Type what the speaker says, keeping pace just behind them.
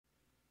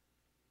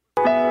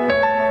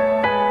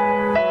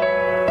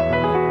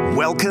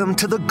Welcome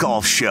to the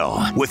Golf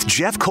Show with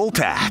Jeff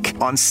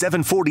Kolpack on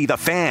 740 The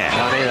Fan.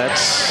 Johnny,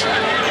 that's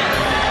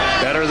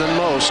better than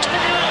most.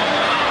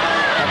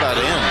 How about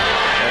in?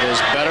 That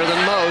is better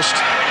than most.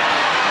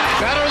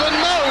 Better than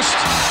most!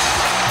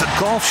 The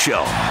Golf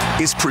Show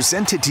is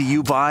presented to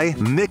you by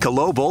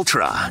Michelob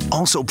Ultra.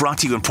 Also brought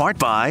to you in part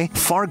by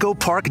Fargo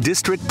Park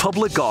District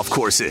Public Golf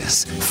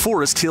Courses,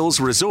 Forest Hills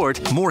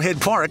Resort,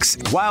 Moorhead Parks,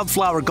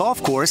 Wildflower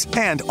Golf Course,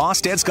 and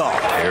Osted's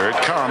Golf. Here it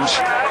comes.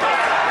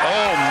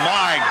 Oh,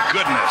 my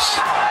goodness.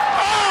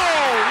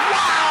 Oh,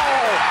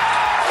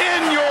 wow!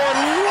 In your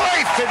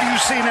life have you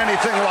seen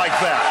anything like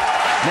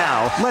that?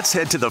 Now, let's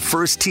head to the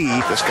first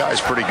tee. This guy's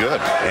pretty good.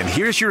 And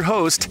here's your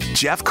host,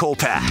 Jeff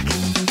Kolpack.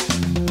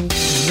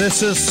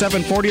 This is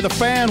 740 The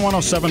Fan,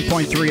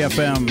 107.3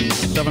 FM.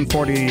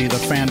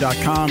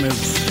 740thefan.com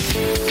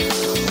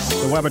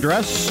is the web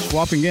address.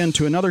 Welcome in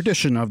to another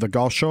edition of the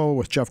Golf Show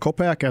with Jeff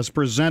Kolpack, as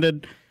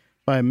presented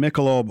by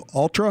Michelob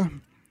Ultra.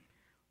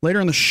 Later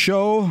in the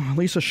show,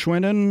 Lisa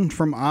Schwinden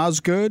from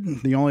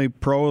Osgood, the only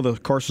pro the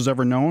course has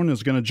ever known,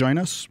 is going to join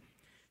us.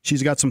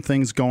 She's got some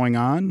things going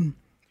on.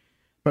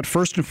 But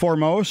first and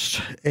foremost,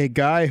 a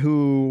guy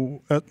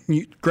who,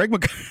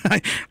 Greg,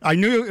 I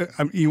knew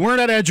you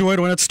weren't at Edgewood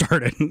when it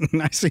started.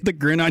 I see the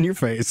grin on your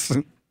face.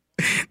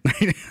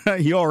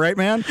 You all right,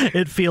 man?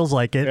 It feels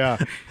like it. Yeah,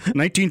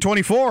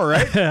 1924,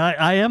 right?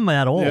 I am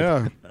that old.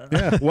 Yeah.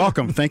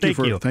 Welcome. Thank you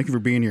for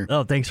being here.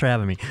 Oh, thanks for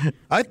having me.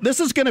 This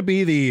is going to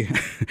be the,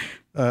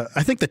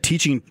 I think, the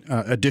teaching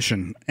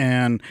edition,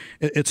 and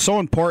it's so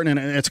important,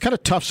 and it's kind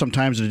of tough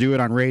sometimes to do it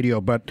on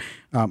radio, but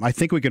I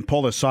think we can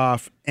pull this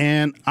off.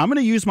 And I'm going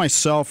to use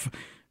myself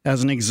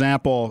as an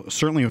example,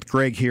 certainly with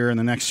Greg here in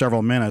the next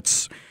several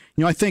minutes.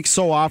 You know, I think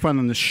so often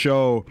on the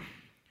show,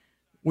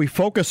 we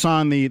focus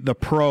on the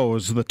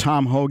pros, the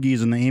Tom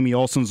Hoagies and the Amy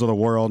Olsons of the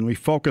world, and we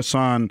focus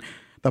on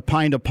the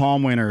Pine to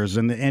Palm winners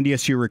and the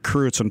NDSU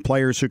recruits and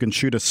players who can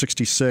shoot a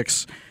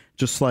 66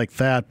 just like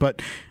that.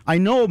 But I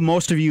know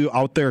most of you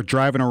out there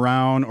driving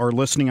around or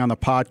listening on the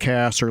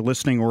podcast or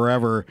listening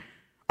wherever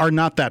are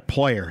not that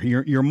player.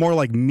 You're more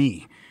like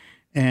me,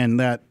 and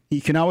that you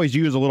can always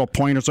use a little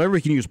pointer. So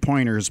everybody can use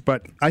pointers,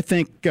 but I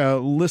think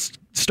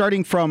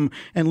starting from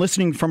and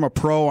listening from a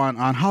pro on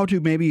how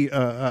to maybe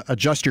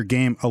adjust your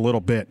game a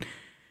little bit.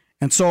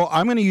 And so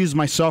I'm going to use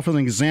myself as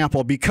an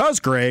example because,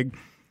 Greg,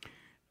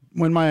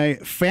 when my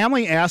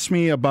family asked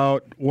me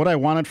about what I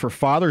wanted for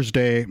Father's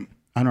Day,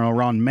 I don't know,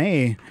 around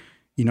May,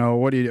 you know,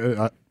 what do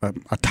you,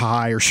 a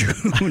tie or shoe,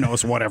 who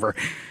knows, whatever.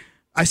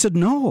 I said,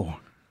 no,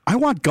 I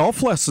want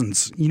golf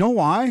lessons. You know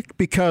why?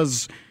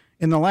 Because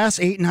in the last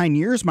 8-9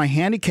 years, my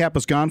handicap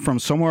has gone from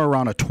somewhere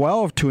around a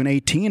 12 to an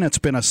 18. It's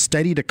been a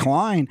steady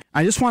decline.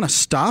 I just want to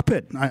stop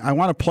it. I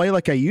want to play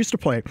like I used to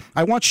play.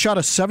 I once shot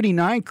a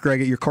 79, Greg,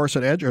 at your course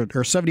at Edgewood,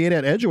 or 78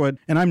 at Edgewood,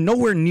 and I'm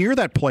nowhere near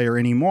that player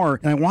anymore.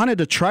 And I wanted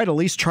to at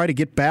least try to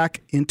get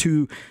back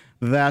into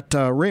that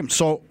rim.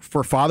 So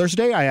for Father's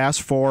Day, I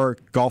asked for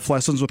golf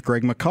lessons with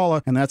Greg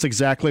McCullough, and that's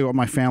exactly what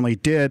my family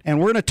did. And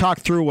we're going to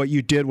talk through what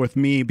you did with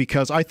me,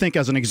 because I think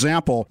as an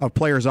example of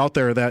players out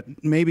there that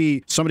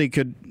maybe somebody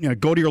could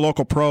go to your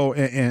local pro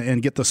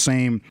and get the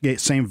same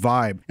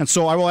vibe. And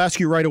so I will ask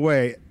you right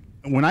away,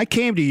 when I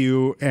came to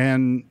you,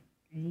 and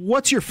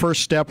what's your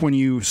first step when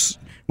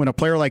a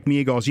player like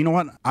me goes, you know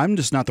what, I'm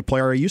just not the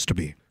player I used to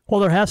be? Well,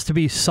 there has to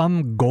be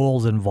some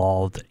goals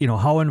involved. You know,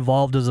 how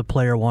involved does a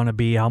player want to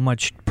be? How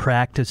much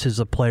practice is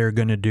a player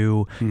going to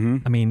do? Mm-hmm.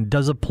 I mean,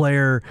 does a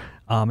player,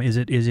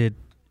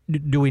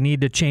 do we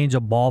need to change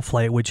a ball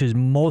flight, which is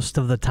most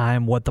of the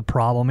time what the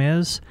problem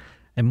is?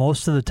 And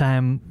most of the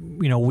time,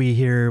 you know, we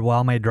hear,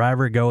 well, my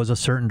driver goes a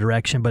certain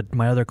direction, but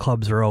my other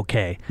clubs are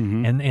okay.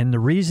 Mm-hmm. And the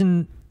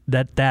reason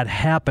that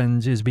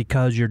happens is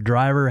because your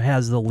driver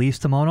has the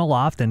least amount of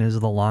loft and is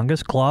the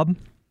longest club.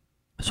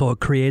 So it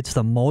creates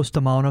the most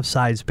amount of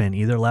side spin,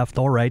 either left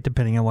or right,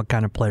 depending on what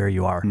kind of player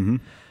you are. Mm-hmm.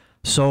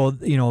 So,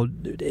 you know,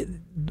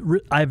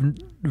 I've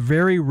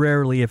very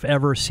rarely, if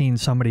ever, seen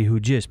somebody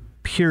who just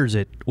peers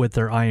it with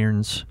their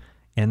irons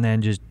and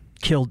then just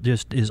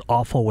is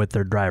awful with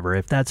their driver.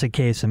 If that's the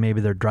case, then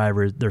maybe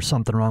there's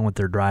something wrong with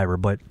their driver.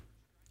 But,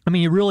 I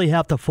mean, you really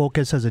have to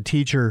focus as a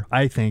teacher,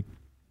 I think,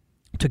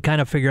 to kind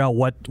of figure out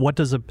what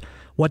does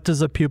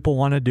a pupil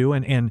want to do,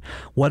 and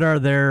what are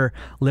their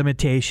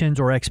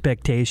limitations or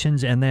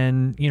expectations. And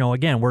then, you know,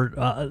 again, we're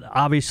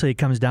obviously it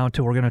comes down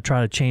to we're going to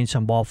try to change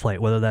some ball flight,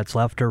 whether that's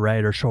left or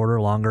right or short or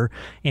longer,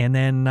 and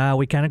then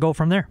we kind of go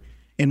from there.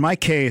 In my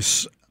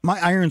case, my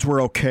irons were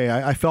okay.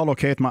 I felt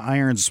okay with my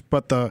irons,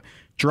 but the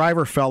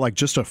driver felt like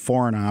just a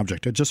foreign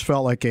object. It just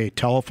felt like a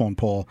telephone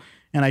pole,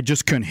 and I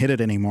just couldn't hit it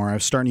anymore. I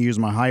was starting to use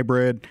my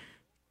hybrid.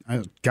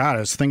 I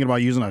was thinking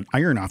about using an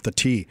iron off the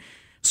tee.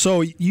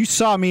 So you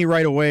saw me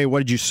right away.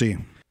 What did you see?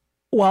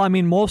 Well, I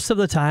mean, most of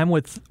the time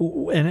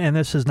and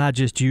this is not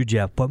just you,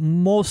 Jeff, but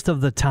most of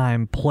the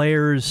time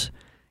players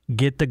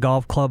get the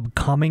golf club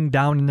coming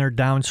down in their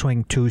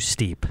downswing too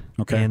steep.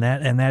 Okay. And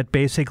that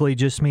basically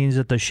just means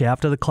that the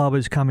shaft of the club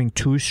is coming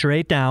too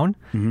straight down.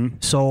 Mm-hmm.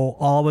 So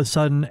all of a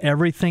sudden,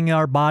 everything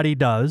our body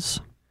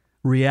does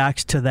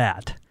reacts to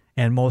that.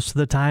 and most of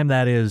the time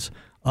that is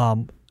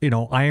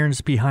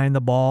irons behind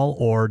the ball,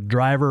 or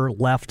driver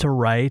left to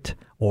right,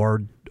 or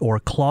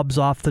clubs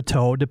off the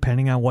toe,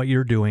 depending on what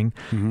you're doing.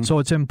 Mm-hmm. So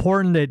it's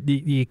important that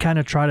you kind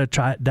of try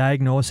to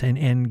diagnose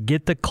and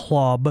get the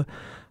club.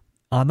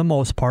 On the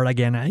most part,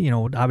 again,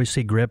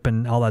 obviously grip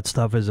and all that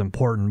stuff is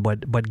important,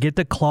 but get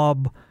the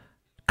club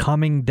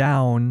coming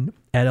down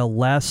at a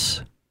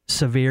less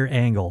severe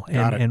angle.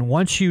 And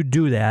once you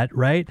do that,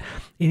 right?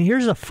 And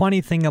here's a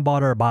funny thing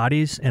about our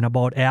bodies and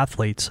about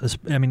athletes,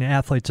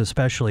 athletes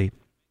especially.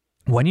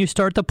 When you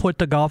start to put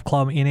the golf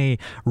club in a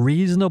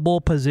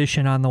reasonable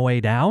position on the way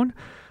down,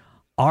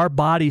 our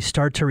bodies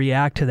start to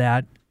react to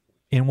that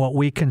in what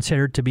we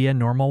consider to be a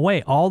normal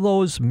way. All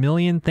those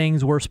million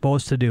things we're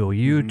supposed to do,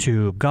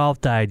 YouTube, Golf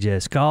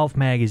Digest, Golf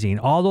Magazine,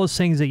 all those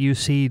things that you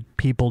see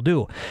people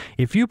do.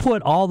 If you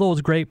put all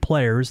those great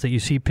players that you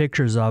see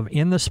pictures of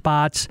in the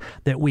spots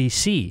that we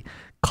see,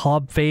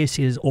 club face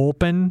is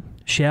open,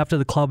 shaft of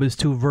the club is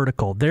too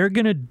vertical, they're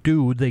going to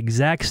do the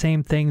exact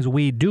same things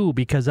we do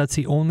because that's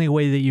the only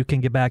way that you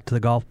can get back to the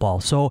golf ball.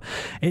 So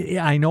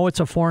I know it's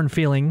a foreign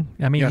feeling.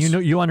 I mean, yes.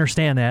 You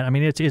understand that. I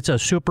mean, it's a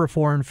super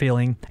foreign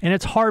feeling, and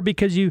it's hard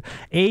because you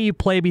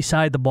play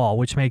beside the ball,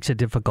 which makes it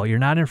difficult. You're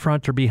not in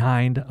front or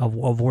behind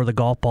of where the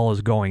golf ball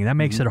is going. That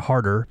makes it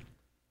harder.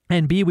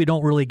 And B, we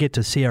don't really get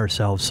to see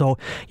ourselves. So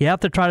you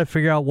have to try to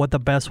figure out what the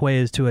best way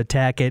is to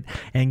attack it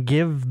and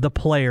give the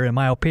player, in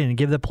my opinion,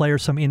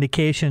 some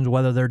indications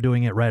whether they're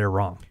doing it right or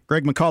wrong.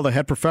 Greg McCall, the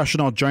head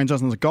professional, joins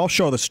us on the Golf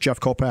Show. This is Jeff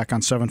Kolpack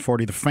on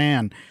 740 The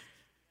Fan.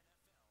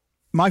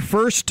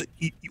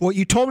 What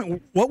you told me,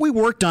 what we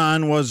worked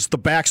on was the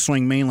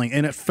backswing mainly,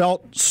 and it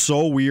felt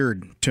so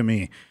weird to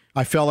me.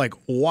 I felt like,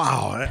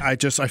 wow, I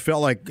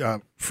felt like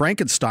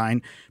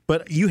Frankenstein,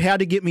 but you had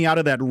to get me out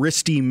of that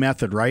wristy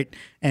method, right?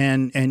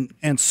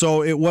 And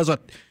so it was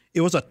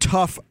a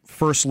tough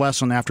first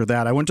lesson after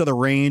that. I went to the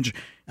range,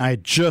 and I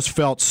just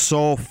felt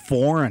so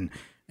foreign.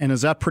 And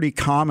is that pretty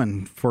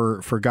common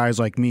for guys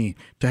like me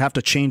to have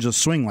to change the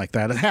swing like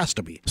that? It has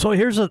to be. So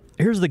here's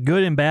the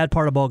good and bad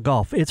part about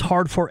golf. It's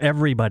hard for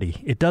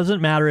everybody. It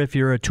doesn't matter if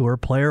you're a tour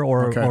player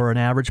or an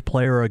average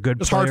player or a good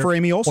player. It's hard for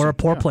Amy Olsen. Or a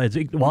poor player.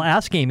 Well,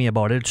 ask Amy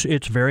about it.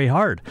 It's very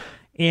hard.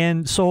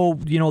 And so,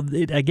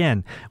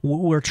 again,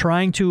 we're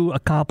trying to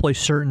accomplish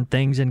certain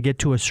things and get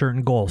to a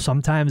certain goal.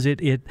 Sometimes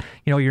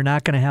you're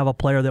not going to have a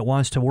player that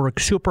wants to work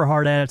super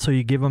hard at it, so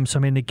you give them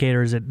some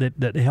indicators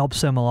that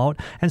helps them out.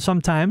 And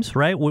sometimes,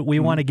 right, we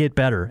want to get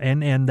better.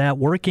 And that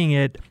working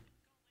it,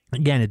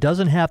 again, it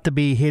doesn't have to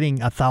be hitting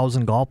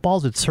 1,000 golf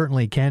balls. It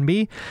certainly can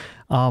be.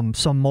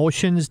 Some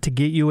motions to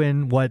get you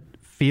in what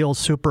feels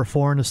super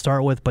foreign to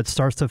start with, but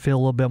starts to feel a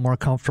little bit more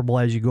comfortable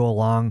as you go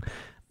along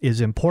is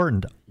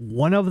important.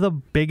 One of the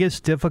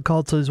biggest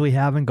difficulties we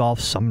have in golf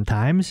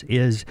sometimes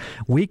is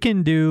we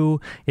can do,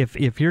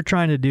 if you're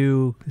trying to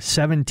do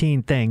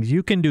 17 things,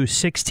 you can do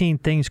 16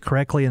 things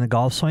correctly in the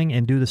golf swing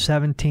and do the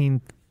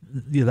 17th,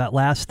 that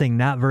last thing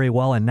not very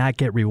well and not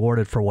get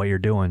rewarded for what you're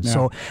doing. Yeah.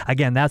 So,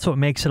 again, that's what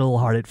makes it a little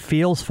hard. It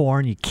feels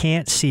foreign. You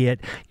can't see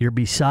it. You're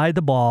beside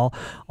the ball,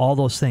 all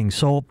those things.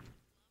 So,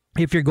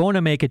 if you're going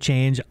to make a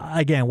change,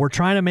 again, we're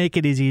trying to make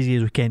it as easy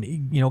as we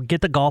can. Get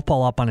the golf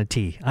ball up on a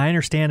tee. I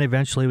understand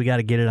eventually we got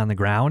to get it on the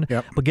ground,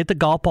 but get the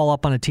golf ball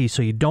up on a tee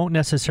so you don't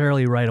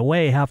necessarily right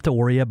away have to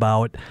worry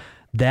about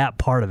that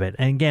part of it.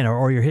 And again,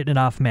 or you're hitting it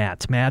off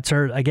mats. Mats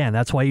are, again,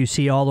 that's why you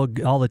see all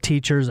the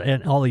teachers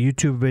and all the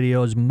YouTube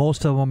videos.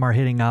 Most of them are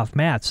hitting off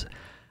mats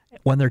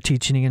when they're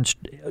teaching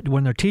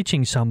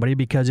somebody,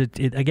 because it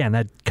again,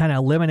 that kind of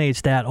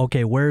eliminates that.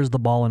 Okay, where's the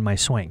ball in my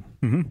swing?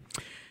 Mm-hmm.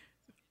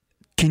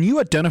 Can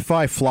you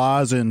identify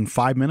flaws in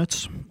 5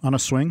 minutes on a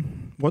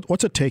swing?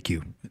 What's it take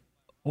you?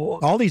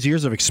 All these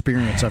years of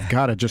experience have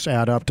got to just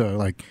add up to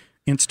like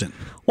instant.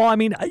 Well, I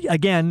mean,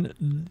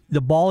 again,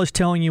 the ball is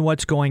telling you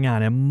what's going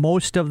on, and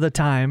most of the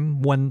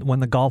time, when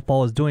the golf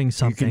ball is doing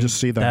something, you can just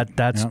see that.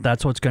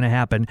 That's what's going to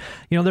happen.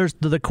 There's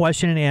the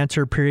question and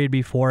answer period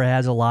before. It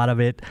has a lot of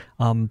it.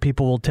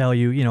 People will tell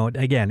you,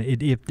 again,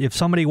 if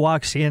somebody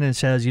walks in and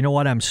says, you know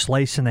what, I'm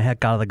slicing the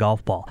heck out of the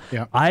golf ball.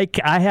 Yeah. I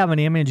have an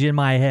image in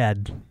my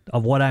head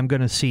of what I'm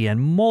going to see,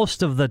 and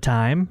most of the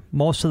time,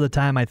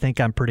 I think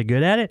I'm pretty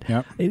good at it.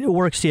 Yep. It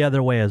works the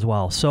other way as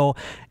well. So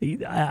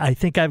I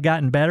think I've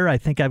gotten better. I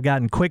think I've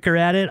gotten quicker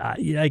at it.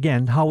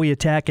 Again, how we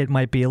attack it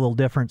might be a little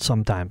different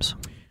sometimes.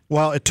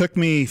 Well, it took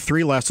me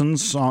 3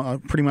 lessons,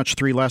 pretty much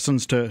 3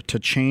 lessons to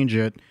change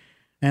it.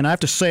 And I have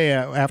to say,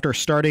 after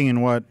starting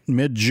in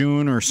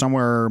mid-June or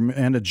somewhere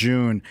end of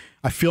June,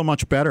 I feel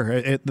much better.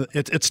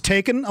 It's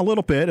taken a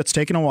little bit. It's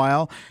taken a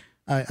while.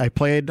 I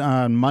played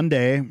on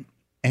Monday,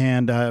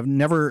 and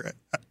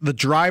the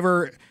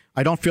driver,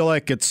 I don't feel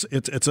like it's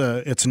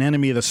an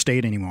enemy of the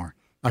state anymore.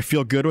 I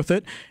feel good with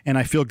it, and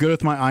I feel good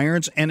with my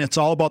irons, and it's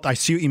all about, I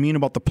see what you mean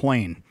about the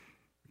plane.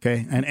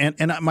 Okay, and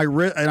my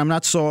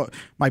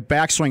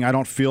backswing, I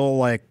don't feel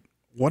like,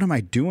 what am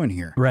I doing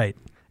here? Right.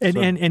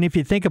 And if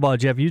you think about it,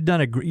 Jeff,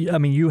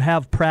 you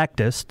have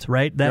practiced,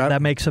 right?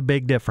 That makes a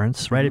big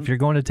difference, right? Mm-hmm. If you're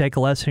going to take a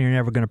lesson, you're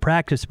never going to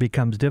practice, it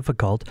becomes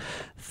difficult.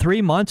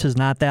 3 months is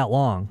not that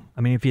long.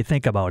 I mean, if you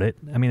think about it,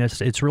 I mean,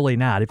 it's really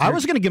not. I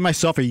was going to give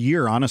myself a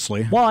year,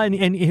 honestly. Well,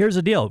 and here's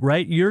the deal,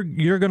 right?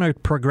 You're going to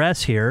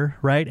progress here,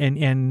 right?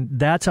 And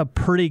that's a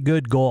pretty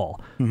good goal,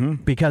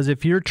 because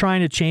if you're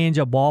trying to change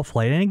a ball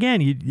flight, and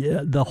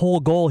again, the whole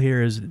goal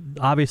here is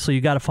obviously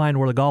you got to find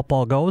where the golf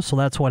ball goes. So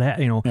that's what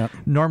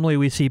normally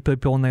we see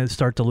people when they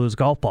start to lose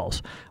golf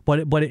balls,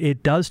 but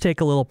it does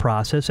take a little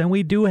process, and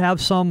we do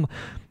have some.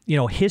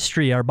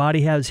 History. Our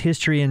body has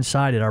history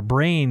inside it. Our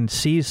brain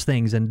sees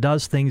things and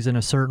does things in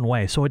a certain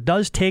way. So it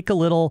does take a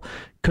little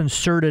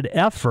concerted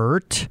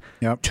effort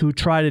to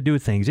try to do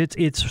things.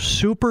 It's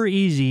super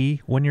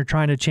easy when you're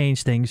trying to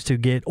change things to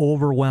get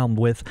overwhelmed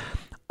with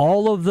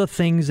all of the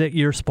things that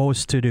you're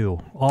supposed to do,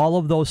 all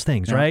of those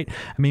things, right?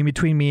 I mean,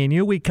 between me and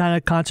you, we kind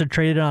of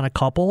concentrated on a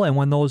couple, and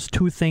when those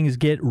two things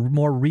get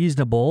more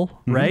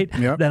reasonable, right,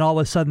 then all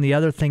of a sudden the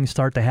other things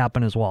start to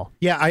happen as well.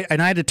 Yeah, I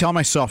had to tell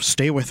myself,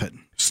 stay with it,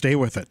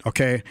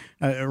 okay?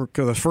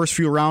 The first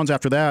few rounds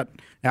after that,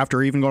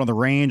 after even going to the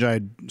range, I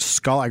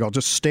go,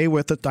 just stay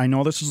with it. I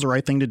know this is the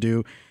right thing to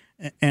do,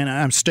 and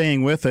I'm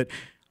staying with it.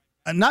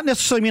 Not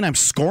necessarily mean I'm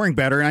scoring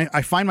better. And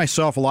I find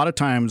myself a lot of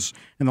times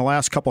in the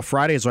last couple of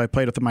Fridays when I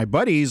played with my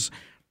buddies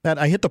that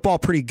I hit the ball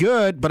pretty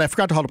good, but I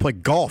forgot how to play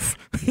golf.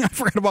 I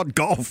forgot about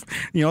golf.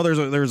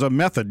 There's a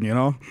method,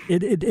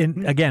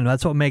 And again,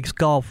 that's what makes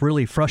golf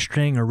really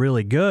frustrating or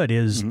really good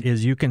is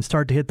you can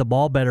start to hit the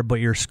ball better, but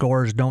your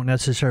scores don't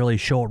necessarily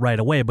show it right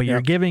away. But you're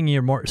giving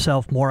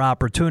yourself more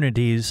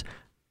opportunities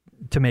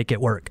to make it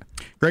work.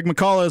 Greg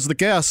McCullough is the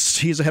guest.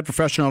 He's a head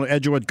professional at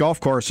Edgewood Golf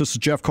Course. This is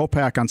Jeff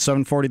Kolpack on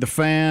 740 The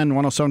Fan,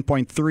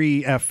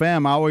 107.3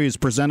 FM, always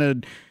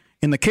presented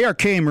in the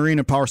KRK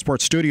Marina Power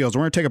Sports Studios.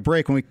 We're going to take a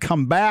break. When we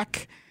come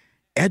back,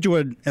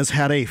 Edgewood has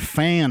had a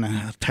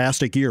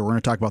fantastic year. We're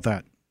going to talk about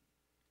that.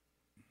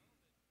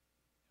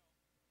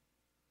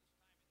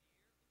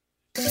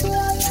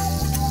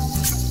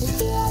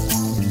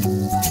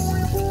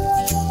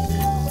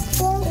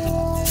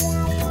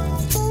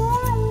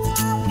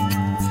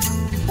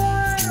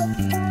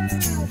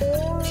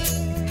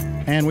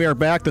 And we are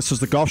back. This is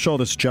the Golf Show.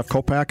 This is Jeff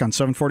Kolpack on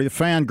 740 The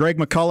Fan. Greg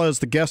McCullough is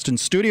the guest in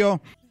studio.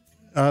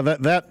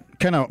 That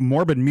kind of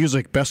morbid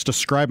music best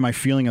described my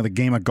feeling of the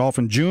game of golf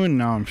in June.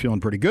 Now I'm feeling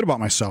pretty good about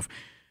myself.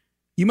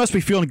 You must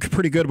be feeling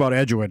pretty good about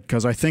Edgewood,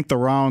 because I think the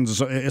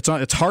rounds,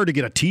 it's hard to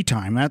get a tee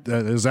time.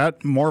 Is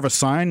that more of a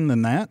sign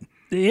than that?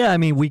 Yeah, I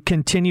mean, we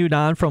continued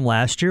on from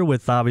last year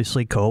with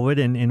obviously COVID,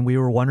 and we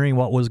were wondering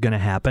what was going to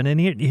happen. And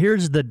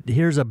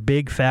here's a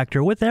big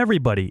factor with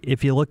everybody.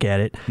 If you look at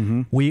it,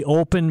 we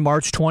opened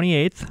March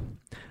 28th.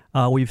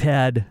 We've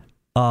had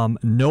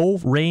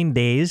no rain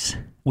days.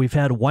 We've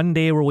had one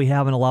day where we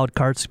haven't allowed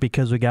carts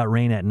because we got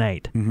rain at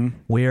night.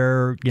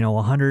 We're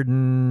 100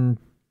 and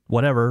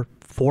whatever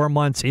 4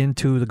 months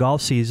into the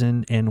golf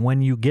season, and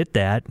when you get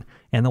that.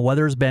 And the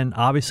weather's been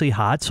obviously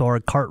hot, so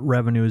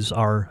everybody's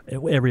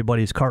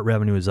cart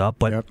revenue is up.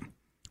 But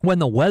when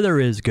the weather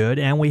is good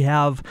and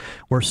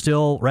we're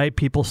still, right,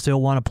 people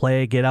still want to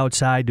play, get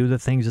outside, do the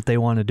things that they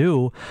want to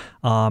do,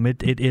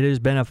 it has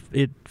been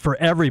for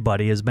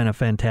everybody has been a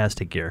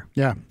fantastic year.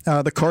 Yeah.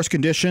 The course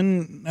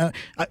condition,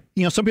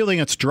 some people think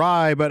it's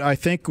dry, but I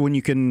think when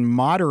you can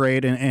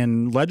moderate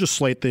and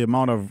legislate the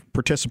amount of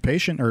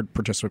precipitation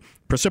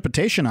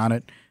on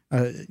it,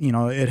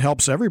 it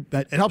helps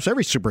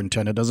every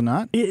superintendent, does it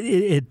not?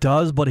 It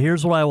does, but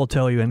here's what I will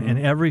tell you, and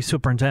every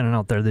superintendent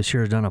out there this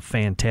year has done a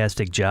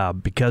fantastic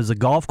job, because the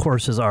golf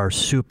courses are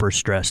super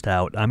stressed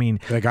out. I mean,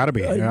 they got to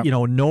be.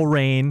 No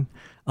rain.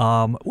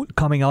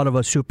 Coming out of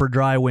a super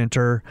dry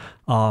winter,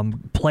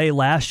 play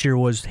last year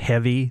was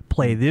heavy.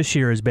 Play this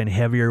year has been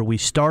heavier. We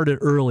started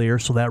earlier,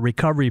 so that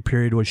recovery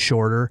period was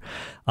shorter.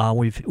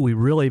 We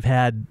really have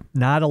had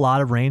not a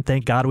lot of rain.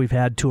 Thank God we've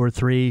had 2 or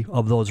 3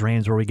 of those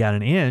rains where we got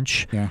an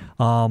inch. Yeah.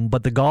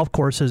 But the golf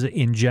courses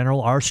in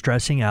general are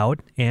stressing out,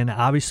 and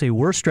obviously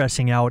we're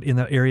stressing out in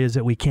the areas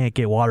that we can't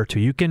get water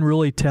to. You can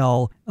really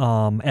tell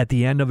at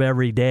the end of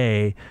every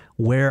day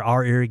where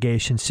our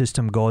irrigation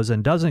system goes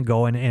and doesn't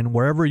go, and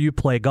wherever you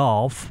play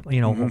golf,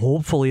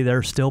 hopefully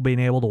they're still being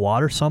able to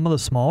water. Some of the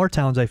smaller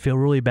towns I feel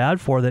really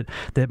bad for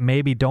that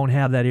maybe don't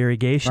have that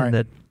irrigation, right,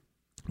 that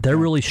they're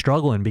really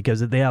struggling because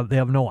they have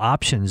no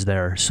options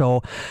there.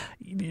 So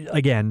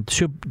again,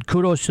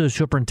 kudos to the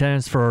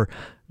superintendents for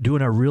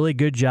doing a really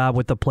good job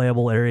with the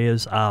playable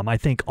areas. I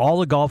think all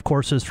the golf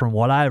courses, from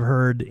what I've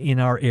heard in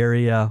our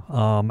area,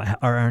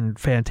 are in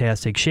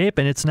fantastic shape,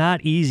 and it's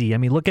not easy. I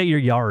mean, look at your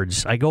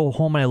yards. I go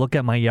home and I look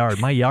at my yard.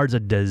 My yard's a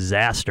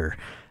disaster.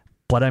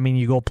 But I mean,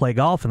 you go play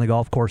golf, and the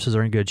golf courses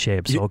are in good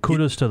shape. So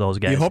kudos to those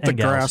guys. You hope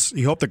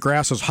the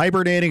grass is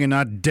hibernating and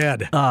not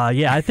dead.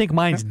 Yeah, I think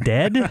mine's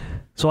dead.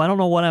 So I don't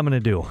know what I'm going to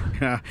do.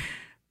 Yeah,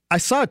 I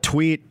saw a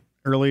tweet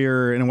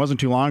earlier, and it wasn't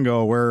too long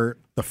ago, where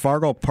the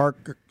Fargo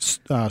Park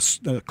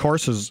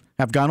courses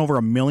have gone over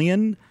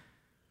 1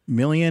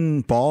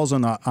 million balls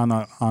on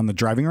the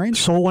driving range.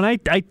 So when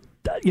I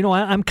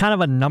I'm kind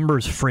of a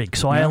numbers freak,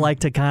 so I like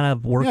to kind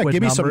of work with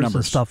numbers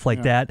and stuff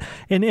like that.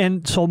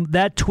 And so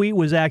that tweet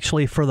was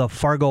actually for the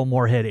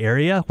Fargo-Moorhead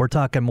area. We're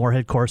talking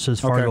Moorhead courses,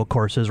 Fargo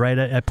courses, right?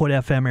 I put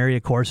FM area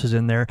courses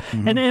in there.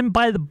 And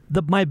by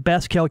my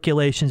best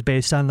calculations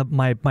based on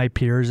my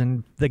peers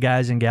and the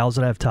guys and gals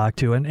that I've talked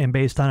to, and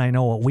based on I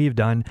know what we've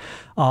done,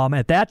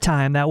 at that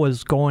time that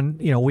was going,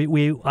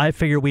 I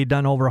figured we'd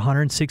done over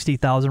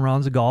 160,000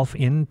 rounds of golf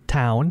in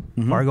town,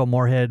 Fargo,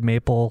 Moorhead,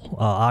 Maple,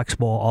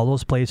 Oxbow, all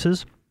those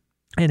places,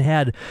 and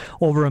had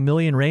over 1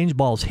 million range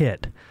balls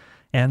hit.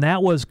 And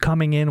that was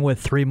coming in with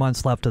 3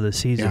 months left of the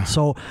season. Yeah.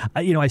 So,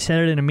 I said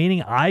it in a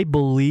meeting. I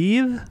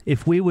believe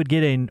if we would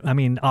get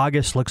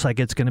August looks like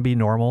it's going to be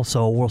normal.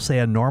 So we'll say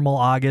a normal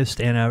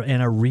August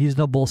and a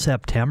reasonable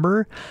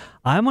September.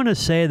 I'm going to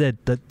say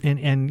that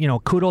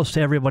and kudos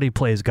to everybody who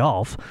plays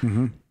golf.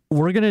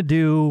 We're going to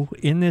do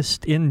in this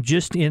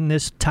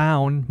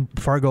town,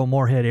 Fargo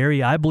Moorhead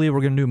area, I believe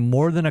we're going to do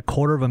more than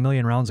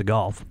 250,000 rounds of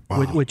golf,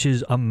 which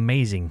is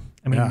amazing.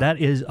 That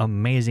is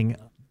amazing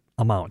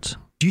amounts.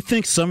 Do you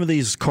think some of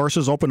these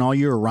courses open all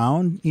year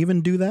round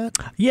even do that?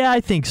 Yeah,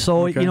 I think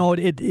so. Okay.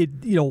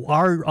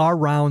 Our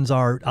rounds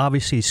are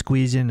obviously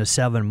squeezed into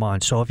 7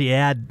 months. So if you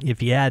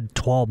add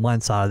 12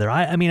 months out of there,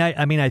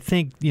 I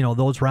think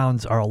those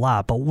rounds are a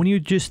lot. But when you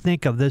just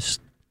think of this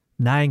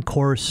 9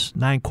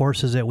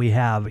 courses that we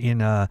have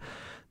in a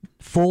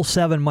full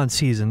 7-month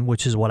season,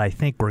 which is what I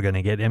think we're going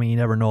to get. You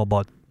never know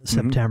about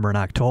September and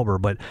October,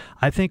 but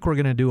I think we're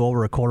going to do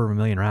over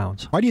 250,000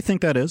 rounds. Why do you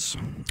think that is?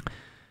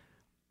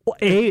 Well,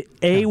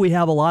 we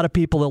have a lot of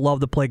people that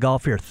love to play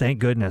golf here. Thank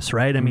goodness,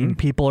 right?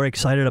 People are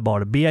excited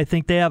about it. B, I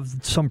think they have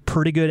some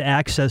pretty good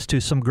access to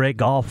some great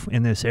golf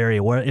in this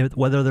area,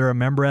 whether they're a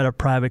member at a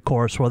private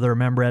course, whether they're a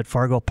member at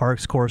Fargo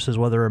Parks courses,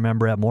 whether they're a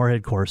member at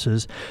Moorhead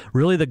courses.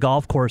 Really, the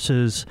golf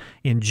courses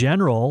in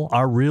general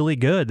are really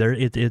good.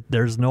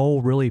 There's no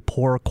really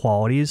poor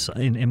qualities,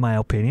 in my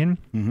opinion.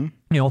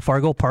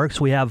 Fargo Parks,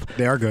 they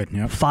are good.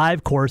 Yep.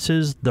 5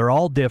 courses. They're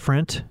all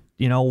different.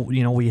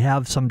 We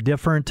have some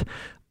different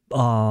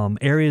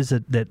areas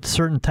that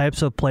certain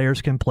types of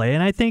players can play,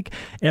 and I think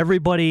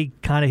everybody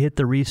kind of hit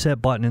the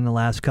reset button in the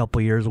last couple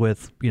of years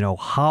with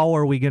how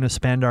are we going to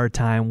spend our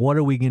time, what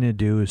are we going to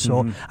do.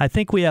 So I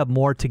think we have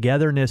more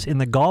togetherness in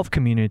the golf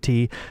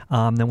community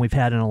than we've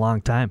had in a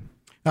long time.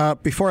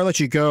 Before I let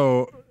you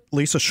go,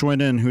 Lisa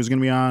Schwinden, who's going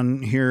to be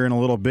on here in a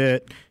little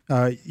bit,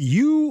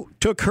 you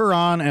took her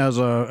on as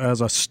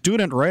a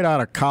student right out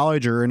of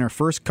college, or in her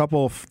first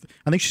couple,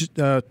 I think she's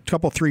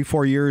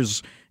 3-4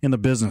 years in the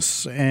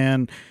business,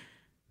 and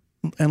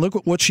look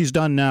at what she's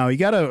done now. You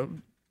got to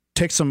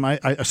take a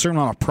certain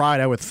amount of pride,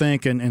 I would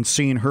think, in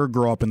seeing her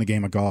grow up in the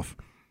game of golf.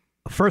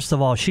 First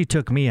of all, she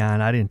took me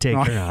on. I didn't take her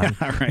on. Yeah,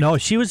 right. No,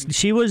 she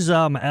was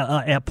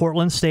at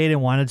Portland State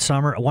and wanted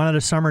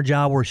a summer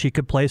job where she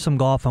could play some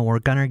golf and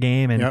work on her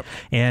game,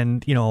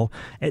 and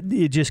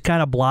it just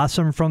kind of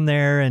blossomed from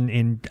there.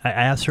 And I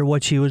asked her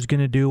what she was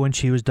going to do when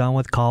she was done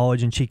with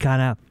college, and she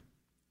kind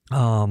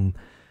of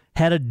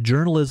had a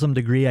journalism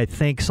degree, I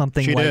think,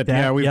 something she like did. that.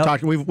 Yeah, we've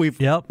talked.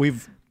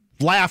 We've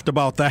laughed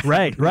about that.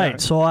 Right. Yeah.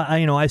 So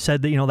I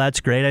said that that's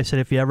great. I said,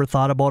 if you ever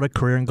thought about a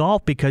career in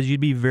golf, because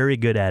you'd be very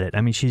good at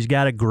it. She's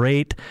got a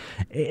great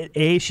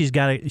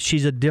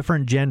she's a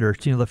different gender.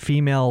 The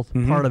female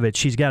part of it.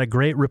 She's got a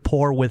great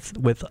rapport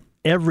with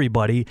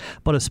everybody,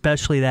 but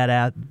especially that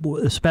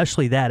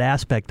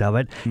aspect of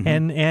it.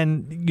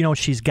 And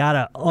she's got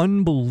an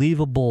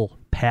unbelievable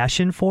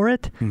passion for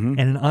it and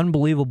an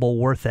unbelievable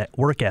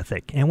work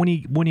ethic. And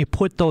when you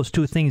put those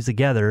two things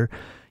together,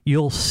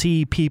 you'll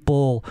see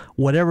people,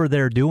 whatever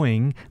they're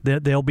doing,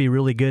 they'll be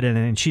really good at it,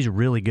 and she's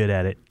really good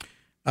at it.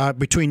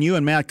 Between you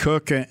and Matt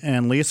Cook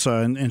and Lisa,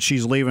 and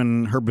she's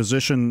leaving her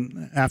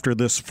position after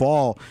this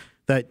fall,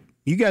 that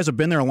you guys have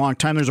been there a long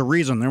time. There's a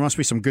reason. There must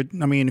be some good.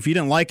 If you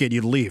didn't like it,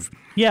 you'd leave.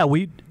 Yeah,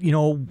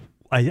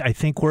 I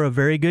think we're a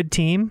very good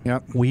team.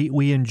 Yep.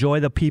 We enjoy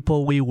the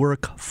people we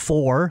work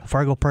for.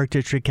 Fargo Park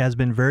District has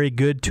been very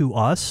good to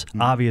us,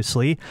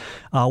 obviously.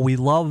 We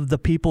love the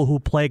people who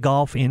play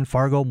golf in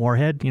Fargo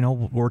Moorhead.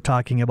 We're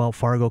talking about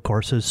Fargo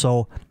courses.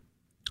 So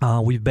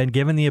we've been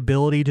given the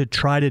ability to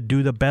try to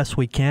do the best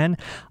we can.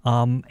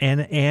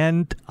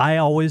 And I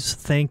always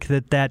think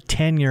that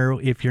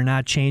tenure, if you're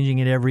not changing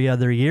it every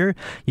other year,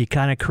 you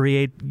kind of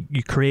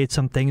create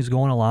some things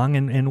going along,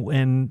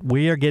 and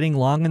we are getting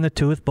long in the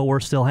tooth, but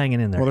we're still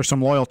hanging in there. Well, there's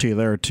some loyalty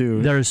there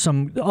too. There's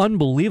some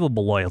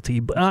unbelievable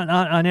loyalty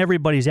on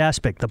everybody's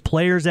aspect, the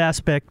players'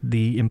 aspect,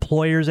 the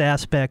employers'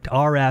 aspect,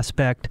 our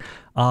aspect,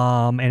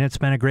 and it's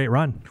been a great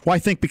run. Well, I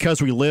think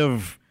because we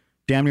live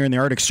damn near in the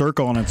Arctic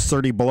Circle and it's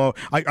 30 below.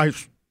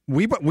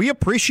 We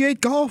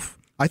appreciate golf.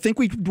 I think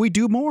we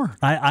do more.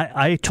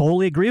 I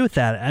totally agree with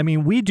that.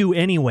 We do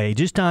anyway.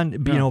 Just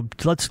on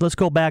let's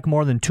go back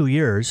more than 2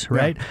 years,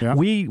 right? Yeah.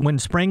 When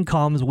spring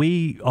comes,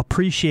 we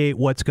appreciate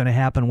what's going to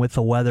happen with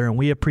the weather, and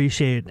we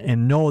appreciate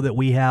and know that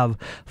we have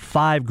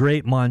 5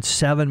 great months,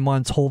 7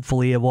 months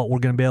hopefully of what we're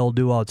going to be able to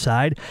do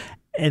outside,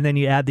 and then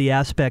you add the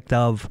aspect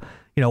of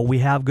we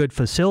have good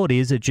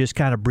facilities. It just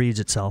kind of breeds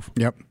itself.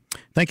 Yep.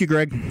 Thank you,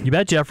 Greg. You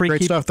bet, Jeffrey.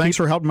 Great stuff. Thanks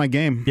for helping my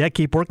game. Yeah,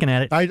 keep working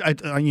at it.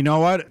 I you know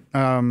what?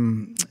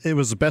 It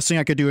was the best thing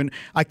I could do, and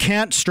I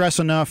can't stress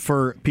enough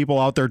for people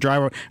out there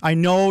driving. I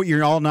know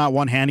you're all not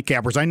one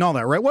handicappers. I know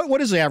that, right?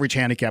 What is the average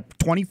handicap?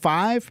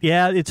 25?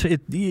 Yeah,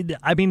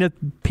 I mean, the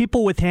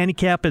people with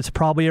handicap is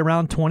probably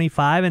around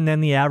 25, and then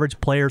the average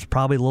player is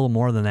probably a little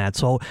more than that.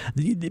 So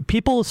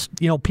people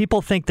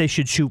think they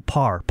should shoot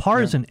par.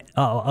 Par is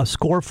a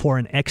score for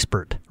an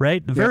expert,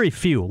 right? Very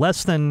few,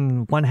 less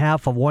than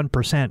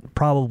 0.5%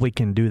 probably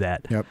can do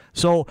that. Yep.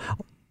 So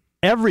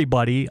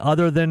everybody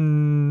other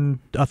than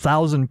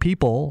 1,000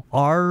 people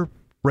are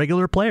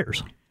regular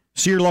players.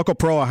 See your local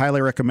pro. I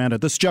highly recommend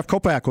it. This is Jeff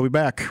Kolpack. We'll be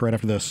back right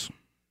after this.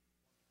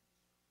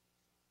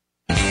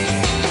 Did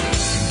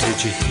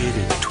you hit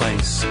it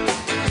twice,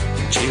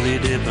 Chili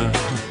Dipper?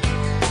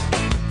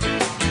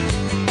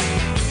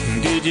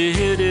 Did you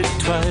hit it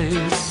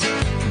twice,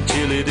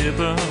 Chili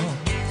Dipper?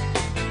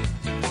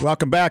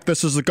 Welcome back.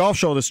 This is the Golf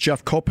Show. This is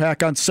Jeff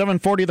Kolpack on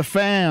 740 The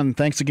Fan.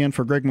 Thanks again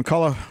for Greg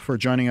McCullough for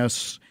joining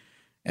us.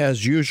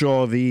 As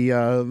usual,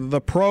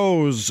 the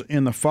pros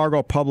in the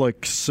Fargo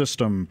public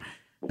system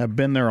have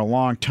been there a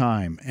long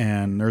time,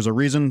 and there's a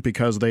reason,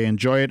 because they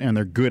enjoy it and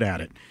they're good at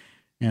it.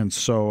 And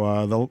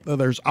so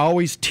there's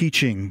always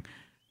teaching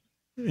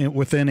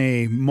within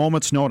a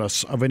moment's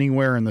notice of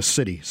anywhere in the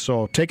city.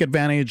 So take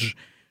advantage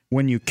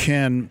when you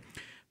can.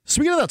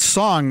 Speaking of that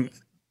song,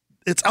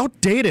 it's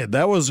outdated.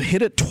 That was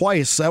Hit It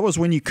Twice. That was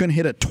when you couldn't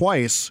hit it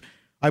twice.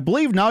 I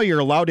believe now you're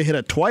allowed to hit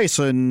it twice,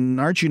 and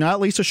aren't you not,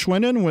 Lisa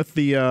Schwinden, with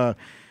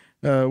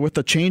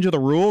the change of the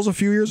rules a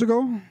few years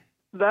ago?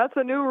 That's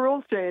a new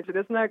rules change, and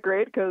isn't that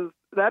great? Because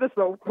that is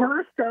the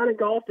worst shot in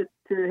golf to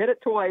hit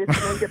it twice and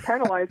then get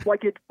penalized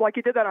like you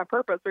did that on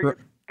purpose, or you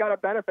got a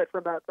benefit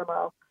from that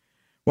somehow.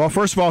 Well,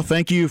 first of all,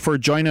 thank you for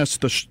joining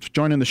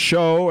the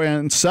show,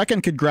 and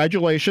second,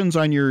 congratulations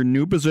on your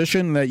new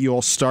position that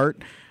you'll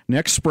start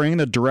next spring,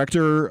 the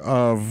director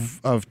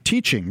of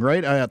teaching,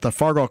 right, at the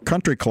Fargo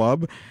Country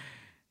Club,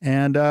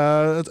 and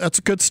that's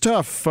good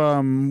stuff.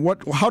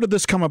 How did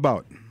this come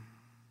about?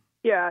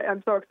 Yeah,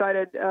 I'm so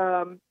excited.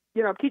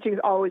 Teaching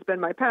has always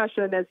been my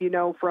passion, as you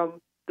know,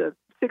 from the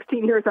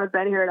 16 years I've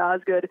been here at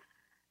Osgood,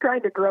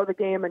 trying to grow the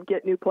game and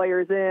get new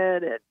players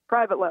in, and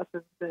private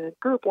lessons and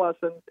group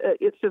lessons.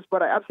 It's just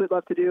what I absolutely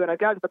love to do, and I've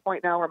gotten to the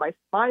point now where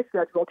my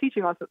schedule,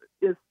 teaching lessons,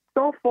 is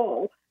so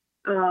full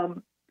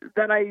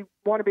that I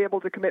want to be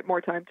able to commit more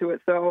time to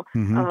it. So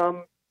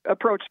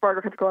approached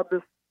Fargo Country Club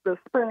this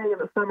spring and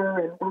the summer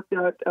and worked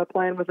out a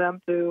plan with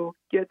them to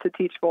get to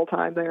teach full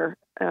time there.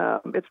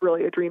 It's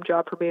really a dream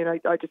job for me, and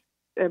I just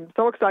am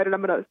so excited.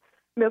 I'm going to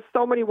miss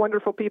so many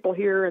wonderful people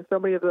here and so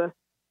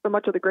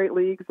much of the great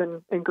leagues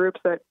and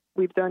groups that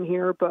we've done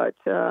here, but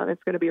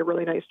it's going to be a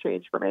really nice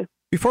change for me.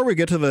 Before we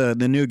get to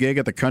the new gig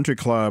at the Country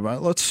Club,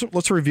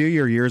 let's review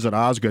your years at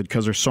Osgood,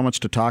 because there's so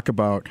much to talk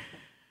about.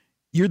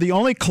 You're the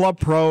only club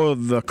pro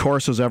the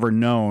course has ever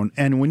known,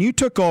 and when you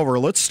took over,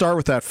 let's start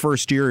with that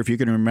first year, if you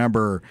can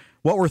remember.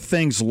 What were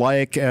things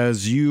like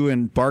as you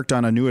embarked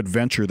on a new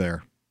adventure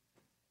there?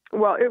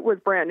 Well, it was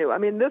brand new. I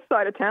mean, this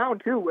side of town,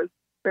 too, was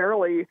there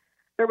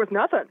was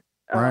nothing.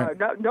 Right.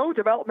 No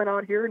development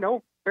out here,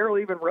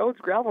 barely even roads,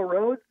 gravel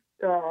roads.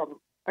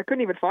 I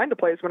couldn't even find the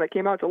place when I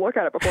came out to look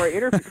at it before I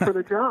interviewed for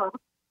the job.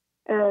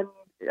 And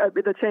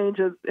the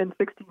changes in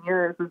 16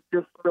 years has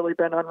just really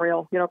been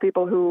unreal.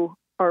 People who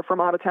are from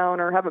out of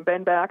town or haven't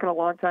been back in a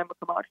long time, but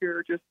come out here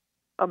are just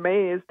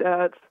amazed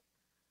at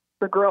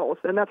the growth.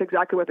 And that's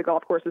exactly what the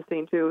golf course has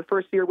seen, too. The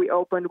first year we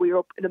opened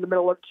in the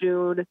middle of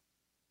June.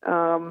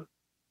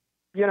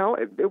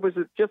 It was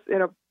just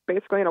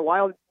basically in a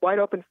wide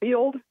open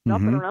field,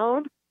 nothing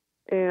around.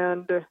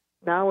 And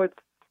now it's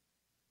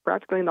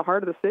practically in the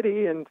heart of the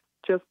city and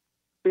just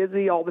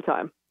busy all the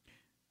time.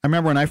 I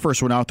remember when I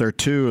first went out there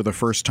too, the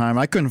first time,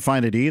 I couldn't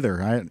find it either.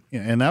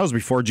 And that was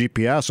before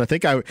GPS. I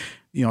think I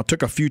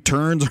took a few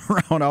turns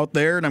around out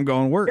there, and I'm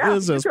going, where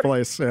is this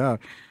place? Yeah.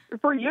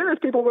 For years,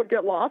 people would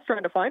get lost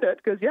trying to find it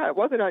because, it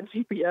wasn't on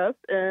GPS,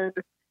 and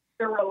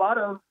there were a lot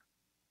of,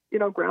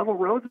 gravel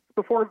roads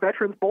before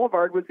Veterans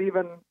Boulevard was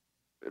even.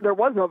 There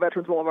was no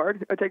Veterans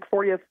Boulevard. I take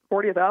 40th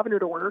Avenue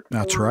to work.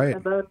 That's right.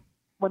 And then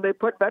when they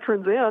put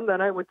Veterans in,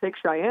 then I would take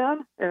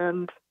Cheyenne,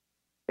 and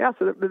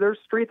so there's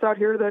streets out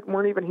here that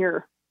weren't even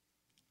here.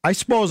 I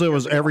suppose it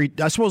was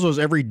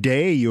every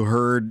day you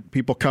heard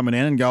people coming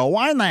in and go,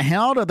 why in the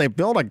hell did they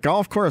build a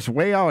golf course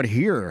way out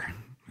here?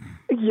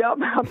 Yep,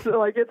 absolutely.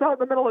 Like, it's out in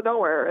the middle of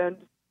nowhere. And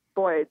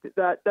boy,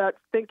 that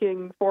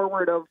thinking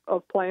forward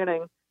of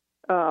planning,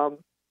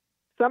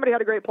 somebody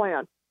had a great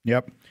plan.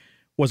 Yep.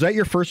 Was that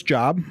your first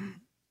job?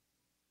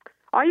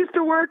 I used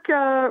to work,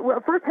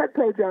 first head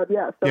pro job,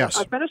 yes. So yes.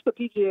 I finished the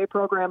PGA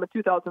program in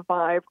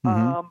 2005,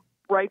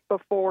 right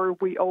before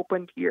we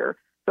opened here.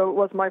 So it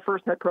was my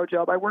first head pro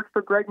job. I worked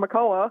for Greg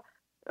McCullough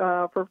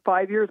for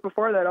 5 years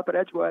before that up at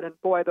Edgewood. And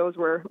boy,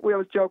 we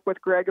always joke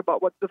with Greg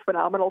about what the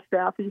phenomenal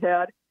staff he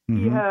had.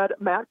 He had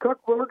Matt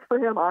Cook worked for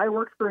him. I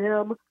worked for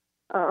him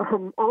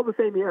all the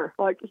same year.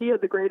 Like, he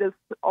had the greatest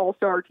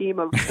all-star team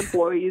of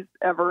employees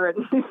ever.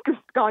 And he's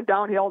just gone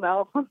downhill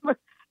now from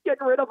getting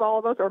getting rid of all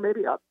of us, or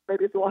maybe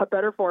it's a lot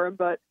better for him.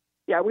 But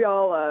yeah, we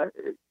all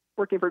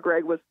working for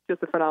Greg was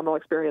just a phenomenal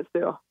experience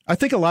too. I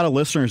think a lot of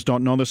listeners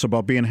don't know this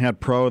about being head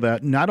pro,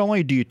 that not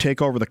only do you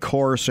take over the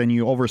course and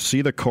you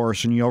oversee the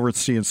course and you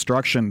oversee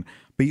instruction,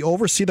 but you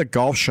oversee the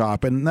golf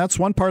shop. And that's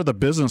one part of the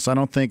business I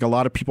don't think a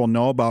lot of people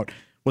know about.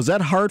 Was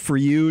that hard for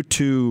you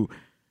to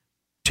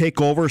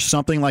take over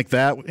something like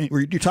that?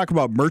 You talk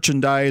about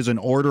merchandise and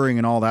ordering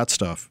and all that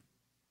stuff.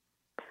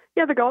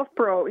 Yeah, the golf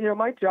pro,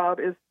 my job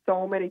is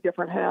so many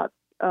different hats.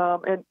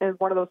 And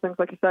one of those things,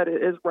 like you said,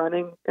 is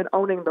running and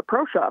owning the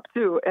pro shop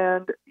too.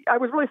 And I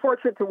was really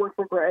fortunate to work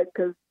for Greg,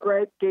 because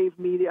Greg gave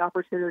me the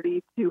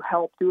opportunity to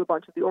help do a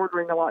bunch of the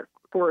ordering, a lot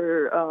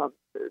for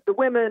the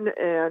women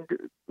and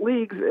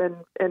leagues,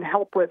 and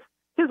help with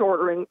his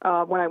ordering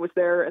when I was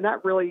there. And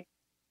that really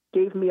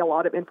gave me a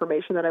lot of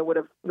information that I would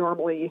have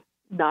normally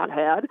not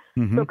had.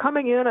 Mm-hmm. So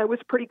coming in, I was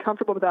pretty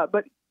comfortable with that.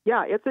 But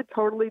yeah, it's a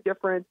totally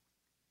different,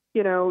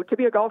 to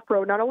be a golf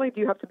pro, not only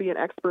do you have to be an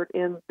expert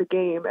in the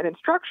game and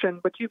instruction,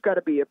 but you've got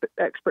to be an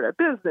expert at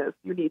business.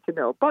 You need to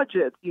know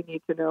budgets. You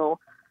need to know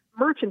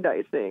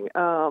merchandising,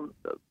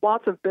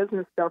 lots of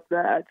business stuff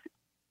that,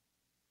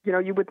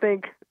 you would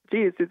think,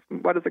 geez,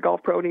 what does a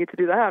golf pro need to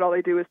do that? All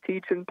they do is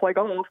teach and play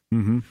golf.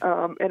 Mm-hmm.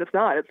 And it's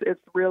not.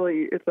 It's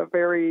a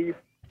very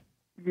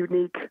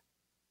unique,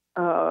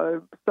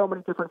 so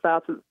many different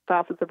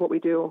facets of what we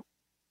do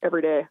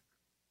every day.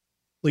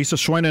 Lisa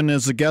Schwinen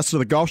is the guest of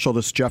the Golf Show.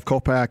 This is Jeff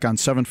Kolpack on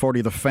 740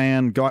 The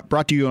Fan,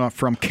 brought to you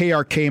from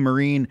KRK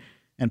Marine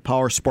and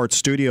Power Sports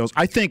Studios.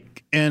 I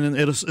think, and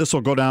this will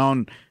go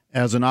down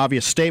as an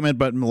obvious statement,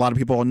 but a lot of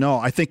people will know,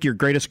 I think your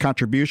greatest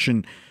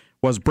contribution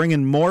was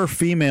bringing more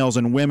females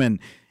and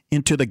women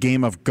into the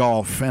game of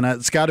golf. And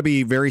it's got to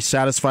be very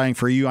satisfying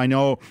for you. I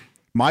know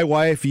my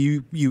wife,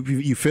 you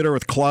fit her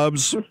with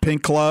clubs,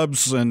 pink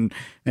clubs, and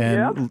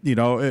yeah.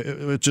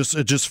 It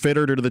just fit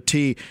her to the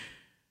tee.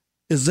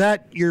 Is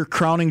that your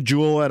crowning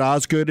jewel at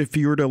Osgood if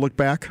you were to look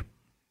back?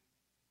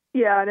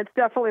 Yeah, and it's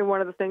definitely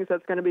one of the things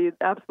that's going to be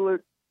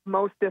absolute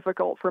most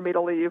difficult for me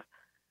to leave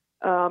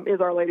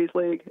is our ladies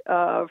league.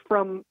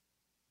 From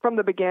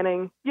the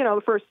beginning,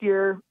 the first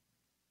year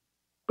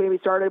we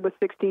started with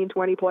 16,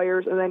 20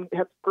 players, and then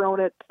have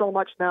grown it so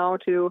much now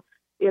to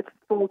it's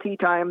full tee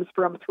times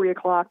from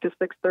 3:00 to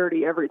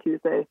 6:30 every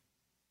Tuesday,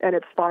 and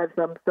it's 5 of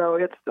them. So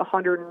it's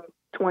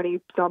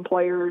 120 some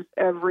players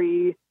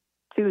every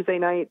Tuesday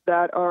night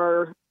that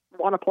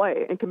want to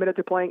play and committed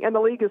to playing, and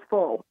the league is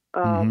full.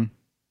 And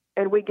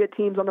we get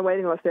teams on the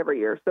waiting list every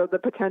year, so the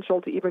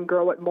potential to even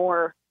grow it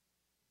more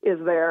is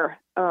there.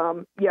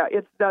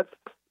 That's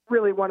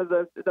really one of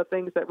the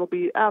things that will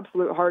be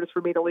absolute hardest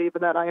for me to leave,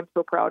 and that I am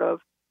so proud of,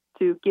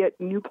 to get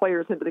new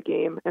players into the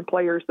game, and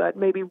players that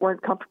maybe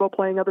weren't comfortable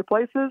playing other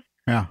places,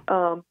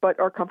 but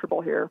are comfortable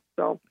here.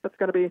 So that's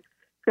going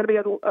to be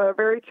a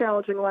very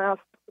challenging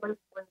last for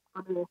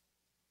me.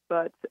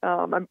 But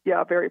I'm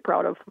very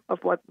proud of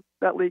what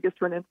that league has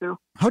turned into.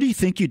 How do you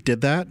think you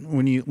did that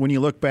when you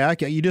look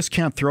back? You just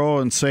can't throw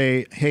and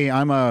say, "Hey,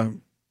 I'm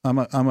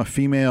a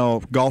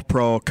female golf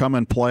pro. Come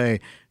and play."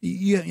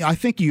 I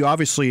think you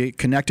obviously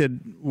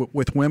connected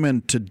with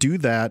women to do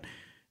that.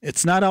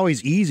 It's not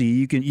always easy.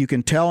 You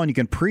can tell and you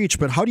can preach,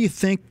 but how do you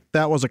think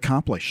that was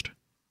accomplished?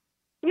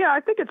 Yeah, I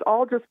think it's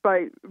all just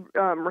by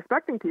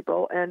respecting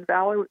people and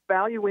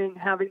valuing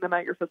having them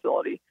at your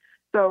facility.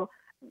 So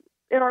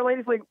in our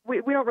ladies league,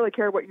 we don't really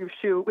care what you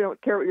shoot. We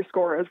don't care what your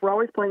score is. We're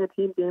always playing a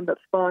team game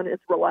that's fun.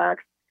 It's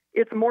relaxed.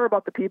 It's more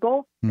about the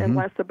people and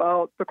less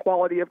about the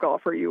quality of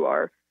golfer you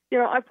are.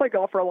 I've played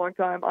golf for a long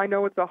time. I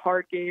know it's a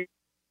hard game,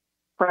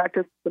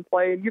 practice and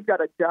play. And you've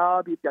got a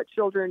job, you've got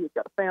children, you've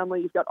got a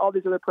family, you've got all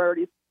these other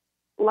priorities.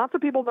 Lots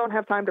of people don't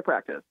have time to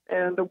practice.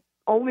 And the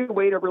only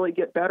way to really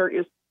get better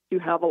is to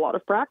have a lot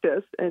of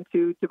practice and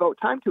to devote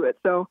time to it.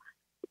 So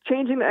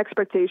changing the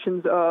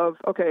expectations of,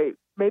 okay,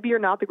 maybe you're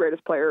not the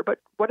greatest player, but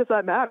what does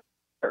that matter?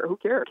 Who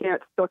cares? You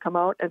can't still come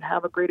out and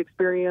have a great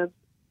experience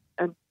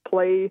and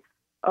play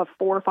a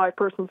 4 or 5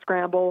 person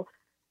scramble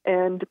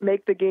and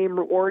make the game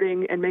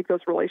rewarding and make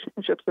those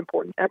relationships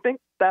important. I think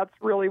that's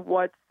really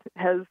what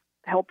has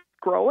helped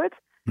grow it,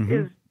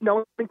 is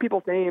knowing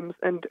people's names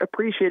and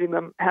appreciating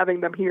them,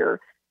 having them here.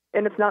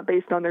 And it's not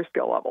based on their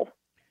skill level.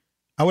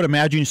 I would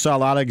imagine you saw a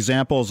lot of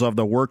examples of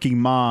the working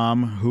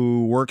mom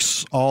who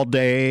works all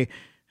day,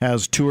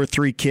 has 2 or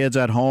 3 kids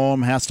at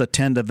home, has to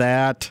tend to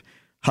that,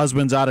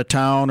 husband's out of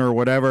town or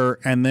whatever,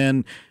 and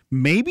then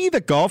maybe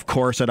the golf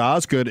course at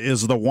Osgood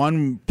is the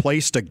one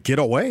place to get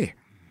away.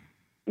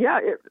 Yeah,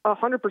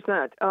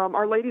 100%.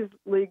 Our ladies'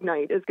 league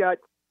night has got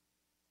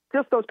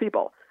just those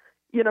people.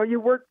 You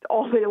work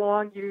all day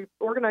long, you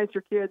organize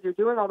your kids, you're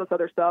doing all this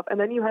other stuff, and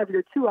then you have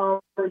your 2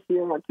 hours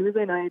here on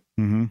Tuesday night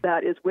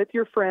that is with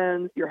your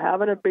friends, you're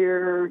having a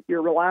beer,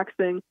 you're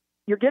relaxing,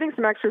 you're getting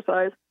some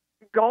exercise.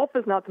 Golf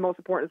is not the most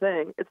important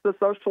thing. It's the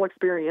social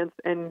experience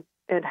and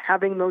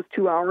having those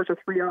 2 hours or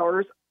 3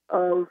 hours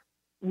of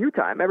you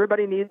time.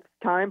 Everybody needs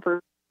time to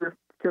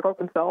help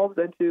themselves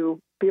and to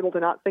be able to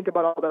not think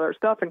about all that other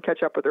stuff and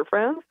catch up with their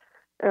friends.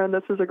 And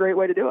this is a great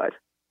way to do it.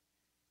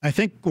 I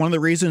think one of the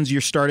reasons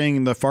you're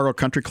starting the Fargo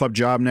Country Club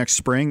job next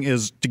spring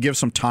is to give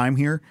some time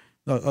here,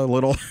 a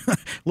little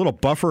little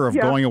buffer of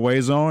going away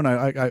zone.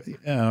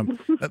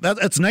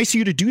 It's nice of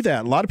you to do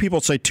that. A lot of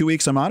people say 2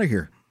 weeks, I'm out of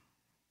here.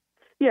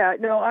 Yeah,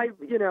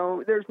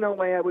 no, there's no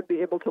way I would be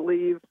able to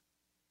leave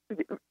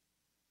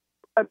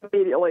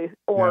immediately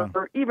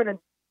or even in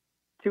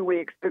 2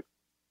 weeks to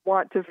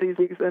want to see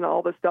these and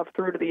all this stuff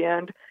through to the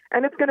end.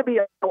 And it's going to be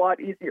a lot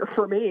easier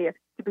for me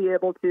to be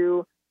able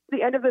to,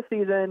 the end of the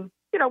season,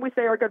 we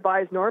say our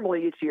goodbyes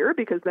normally each year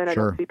because then I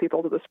don't see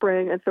people to the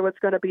spring. And so it's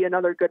going to be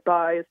another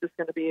goodbye. It's just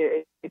going to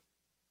be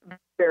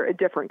a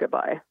different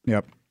goodbye.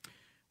 Yep.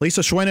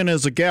 Lisa Schwinen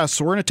is a guest,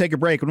 so we're going to take a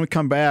break. When we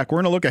come back, we're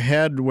going to look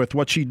ahead with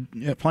what she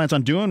plans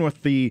on doing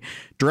with the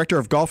Director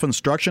of Golf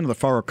Instruction of the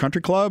Fargo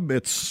Country Club.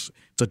 It's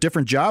a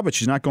different job, but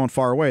she's not going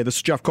far away. This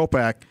is Jeff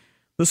Kolpack.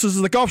 This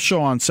is The Golf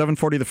Show on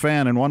 740 The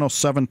Fan and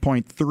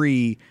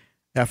 107.3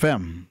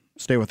 FM.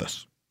 Stay with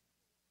us.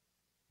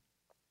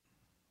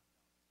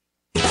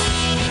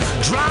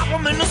 Drop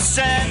them in the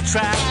sand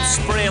trap,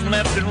 spray them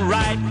left and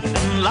right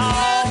and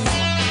long.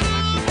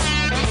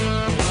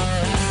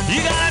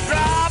 You gotta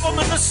drop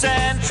them in the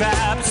sand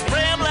trap,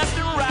 spray them left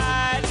and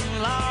right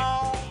and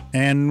long.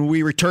 And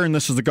we return.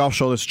 This is The Golf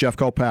Show. This is Jeff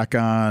Kolpack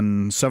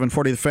on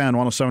 740 The Fan,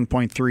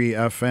 107.3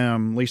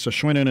 FM. Lisa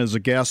Schwinen is a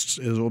guest.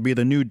 Will be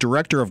the new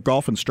Director of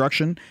Golf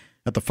Instruction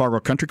at the Fargo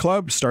Country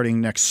Club starting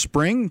next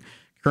spring.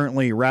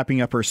 Currently wrapping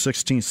up her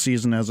 16th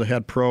season as a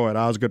head pro at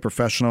Osgood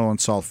Professional in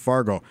South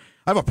Fargo.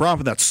 I have a problem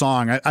with that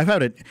song. I've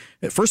had it.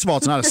 First of all,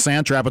 it's not a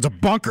sand trap. It's a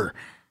bunker.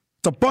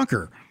 It's a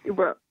bunker.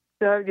 Well,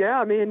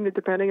 I mean,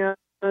 depending on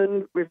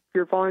if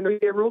you're following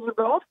the rules of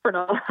golf or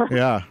not.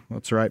 Yeah,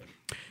 that's right.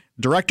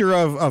 Director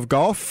of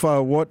golf,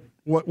 what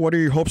are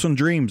your hopes and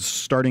dreams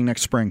starting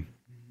next spring?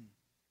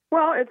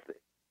 Well,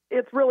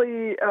 it's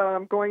really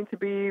going to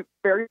be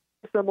very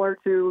similar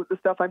to the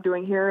stuff I'm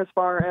doing here as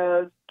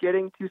far as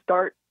getting to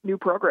start new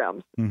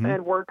programs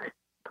and work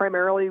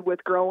primarily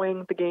with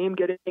growing the game,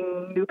 getting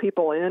new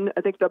people in.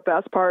 I think the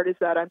best part is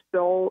that I'm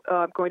still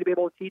going to be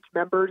able to teach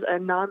members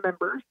and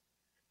non-members.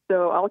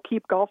 So I'll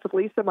keep Golf with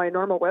Lisa, my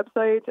normal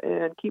website,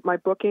 and keep my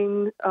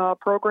booking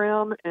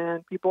program,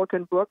 and people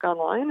can book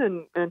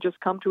online and just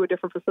come to a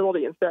different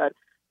facility instead.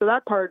 So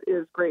that part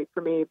is great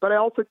for me. But I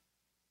also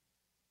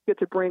get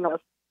to bring us,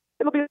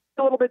 it'll be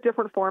a little bit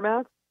different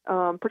format,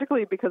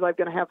 particularly because I'm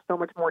going to have so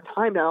much more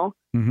time now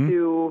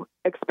to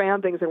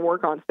expand things and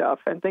work on stuff.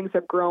 And things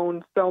have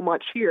grown so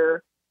much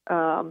here.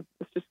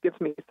 This just gives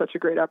me such a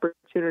great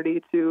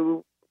opportunity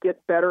to get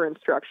better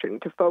instruction,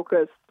 to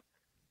focus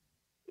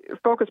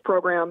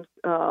programs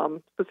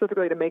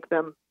specifically to make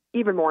them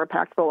even more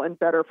impactful and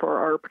better for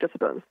our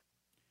participants.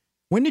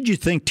 When did you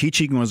think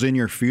teaching was in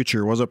your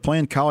future? Was it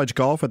playing college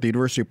golf at the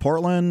University of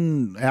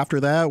Portland? After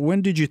that,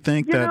 when did you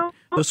think that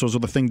this was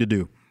the thing to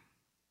do?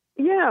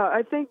 Yeah,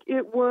 I think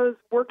it was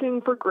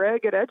working for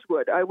Greg at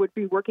Edgewood. I would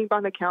be working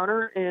behind the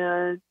counter,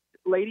 and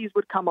ladies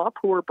would come up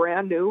who were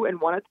brand new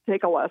and wanted to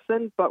take a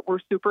lesson, but were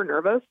super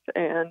nervous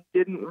and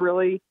didn't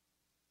really,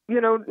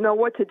 know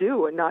what to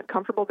do and not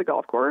comfortable at the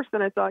golf course.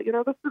 And I thought,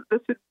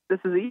 this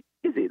is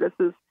easy. This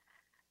is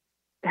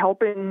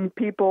helping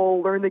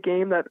people learn the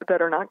game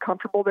that are not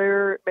comfortable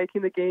there,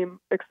 making the game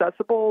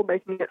accessible,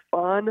 making it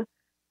fun.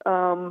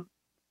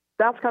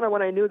 That's kind of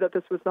when I knew that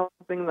this was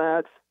something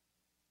that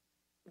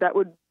I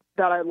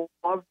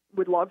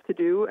would love to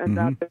do, and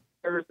that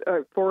there's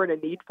a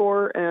need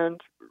for. And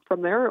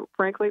from there,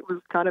 frankly, it was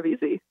kind of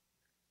easy.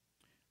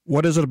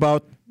 What is it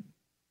about?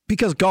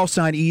 Because golf's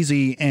not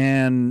easy,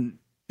 and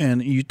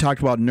you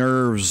talked about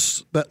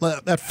nerves.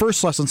 That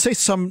first lesson, say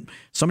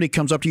somebody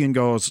comes up to you and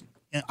goes,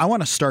 I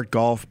want to start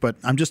golf, but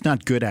I'm just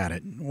not good at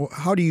it.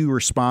 How do you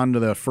respond to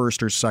the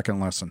first or second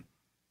lesson?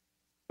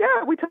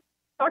 Yeah, we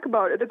talk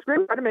about it. It's great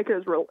to try to make it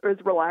as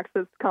relaxed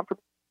as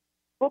comfortable,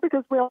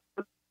 because we all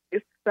know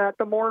that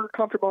the more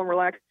comfortable and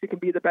relaxed you can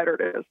be, the better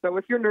it is. So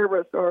if you're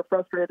nervous or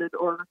frustrated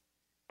or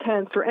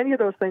tense or any of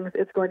those things,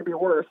 it's going to be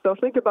worse. So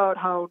think about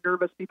how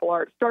nervous people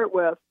are to start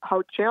with,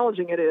 how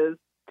challenging it is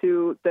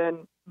to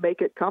then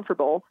make it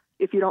comfortable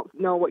if you don't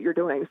know what you're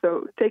doing.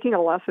 So taking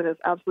a lesson is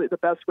absolutely the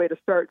best way to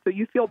start, so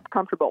you feel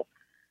comfortable.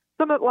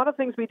 A lot of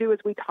things we do is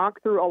we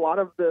talk through a lot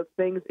of the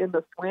things in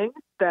the swing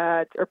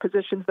that are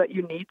positions that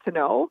you need to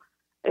know,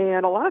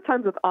 and a lot of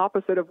times it's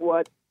opposite of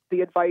what the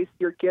advice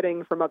you're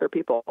getting from other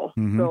people.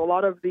 So a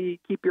lot of the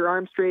keep your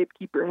arms straight,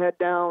 keep your head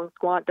down,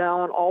 squat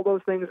down, all those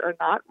things are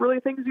not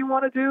really things you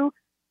want to do,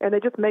 and they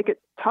just make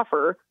it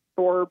tougher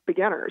for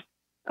beginners.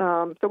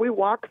 So we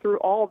walk through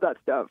all of that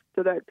stuff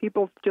so that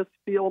people just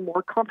feel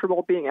more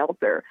comfortable being out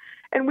there.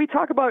 And we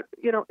talk about,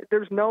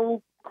 there's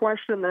no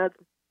question that's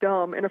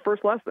dumb in a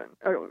first lesson.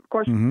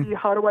 Question,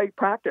 how do I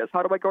practice?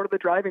 How do I go to the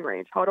driving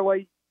range? How do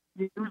I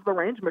use the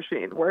range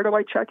machine? Where do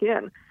I check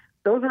in?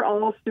 Those are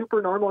all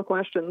super normal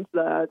questions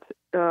that,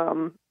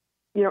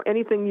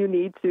 anything you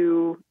need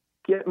to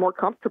get more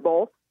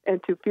comfortable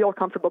and to feel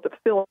comfortable at the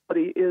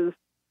facility is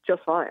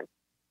just fine.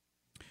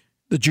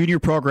 The junior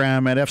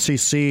program at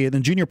FCC,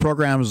 the junior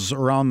programs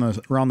around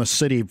the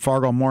city,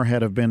 Fargo,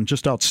 Moorhead, have been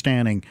just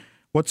outstanding.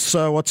 What's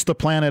the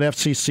plan at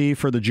FCC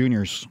for the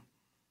juniors?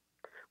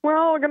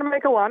 Well, we're going to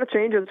make a lot of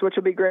changes, which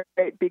will be great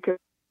because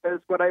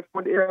what I've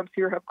found programs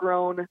here have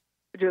grown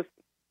just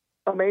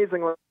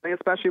amazingly,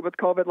 especially with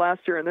COVID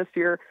last year and this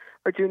year.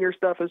 Our junior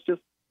stuff has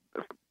just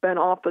been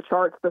off the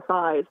charts, the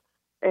size.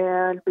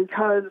 And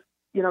because,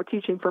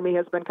 teaching for me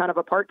has been kind of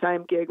a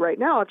part-time gig right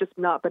now, I've just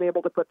not been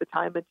able to put the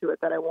time into it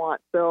that I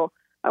want. So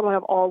I will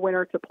have all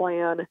winter to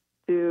plan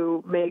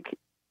to make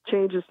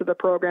changes to the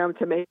program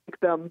to make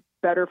them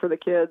better for the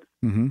kids.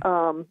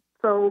 Mm-hmm.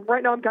 So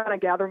right now I'm kind of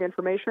gathering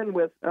information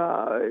with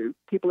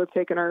people who've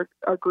taken our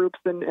groups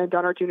and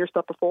done our junior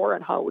stuff before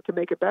and how to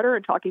make it better,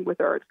 and talking with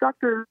our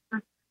instructors,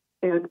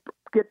 and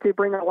get to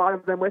bring a lot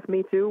of them with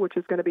me too, which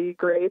is going to be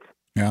great.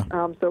 Yeah.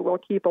 So we'll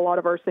keep a lot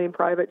of our same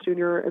private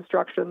junior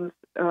instructors,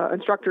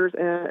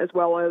 as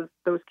well as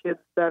those kids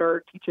that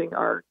are teaching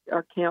our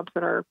camps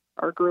and our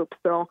groups.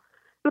 So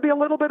it'll be a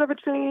little bit of a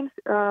change.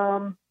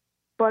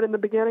 But in the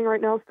beginning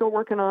right now, still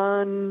working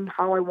on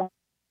how I want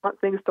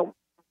things to,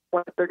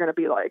 what they're going to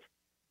be like.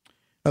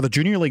 The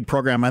Junior League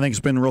program, I think, has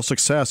been a real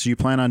success. You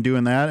plan on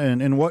doing that,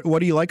 and what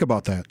do you like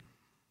about that?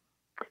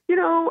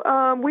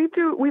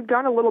 We've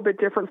done a little bit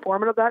different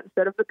format of that.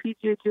 Instead of the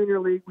PGA Junior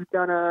League, we've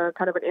done a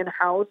kind of an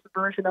in-house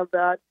version of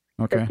that.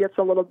 Okay. That gets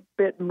a little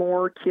bit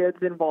more kids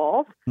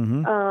involved.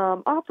 Mm-hmm.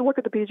 I'll have to look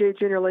at the PGA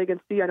Junior League and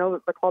see. I know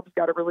that the club's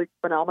got a really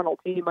phenomenal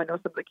team. I know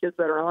some of the kids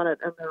that are on it,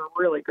 and they're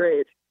really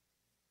great.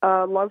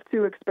 Love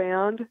to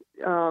expand,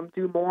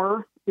 do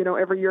more.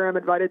 Every year I'm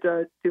invited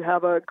to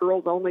have a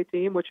girls-only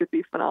team, which would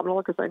be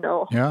phenomenal because I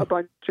know a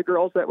bunch of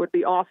girls that would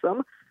be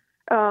awesome.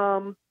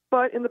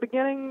 But in the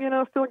beginning,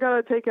 still got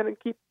to take it and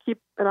keep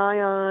an eye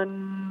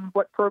on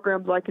what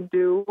programs I can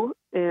do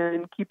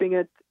and keeping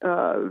it,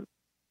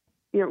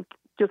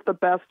 just the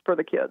best for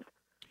the kids.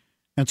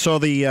 And so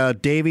the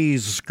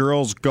Davies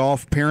girls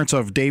golf, parents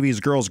of Davies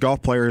girls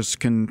golf players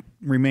can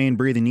remain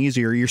breathing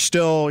easier.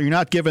 You're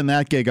not giving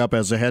that gig up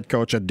as a head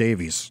coach at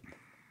Davies.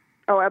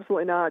 Oh,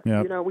 absolutely not.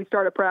 Yep. We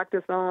started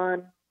practice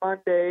on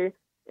Monday,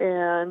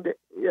 and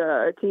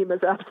our team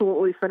is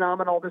absolutely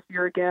phenomenal this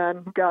year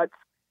again.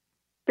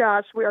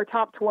 Our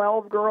top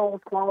 12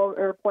 girls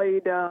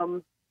played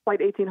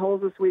 18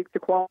 holes this week to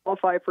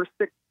qualify for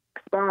 6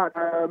 spots.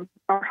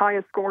 Our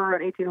highest score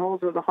on 18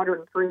 holes was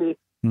 103.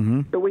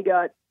 Mm-hmm. So we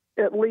got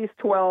at least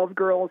 12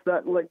 girls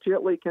that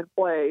legitimately can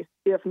play,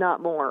 if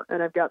not more.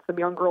 And I've got some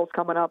young girls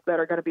coming up that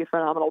are going to be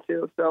phenomenal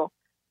too. So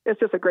it's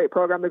just a great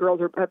program. The girls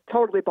have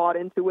totally bought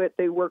into it.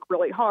 They work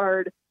really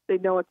hard. They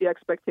know what the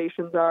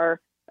expectations are.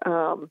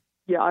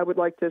 I would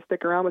like to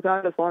stick around with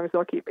that as long as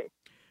they'll keep me.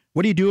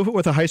 What do you do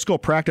with a high school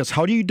practice?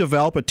 How do you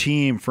develop a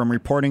team from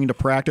reporting to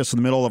practice in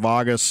the middle of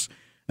August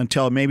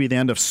until maybe the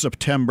end of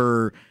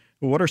September?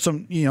 What are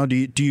some,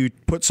 do you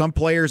put some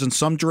players in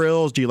some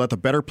drills? Do you let the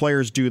better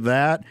players do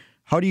that?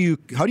 How do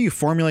you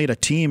formulate a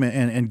team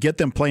and get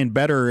them playing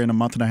better in a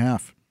month and a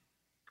half?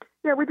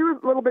 Yeah, we do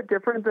a little bit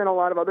different than a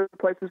lot of other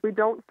places. We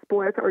don't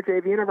split our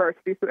JV and our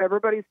varsity, so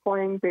everybody's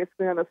playing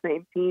basically on the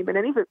same team. And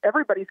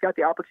everybody's got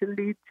the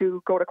opportunity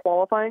to go to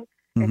qualifying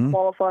and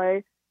qualify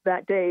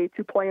that day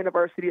to play in a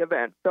varsity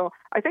event. So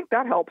I think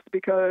that helps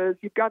because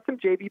you've got some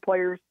JV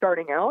players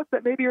starting out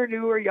that maybe are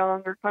new or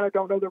young or kind of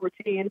don't know the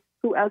routine,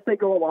 who as they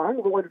go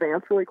along will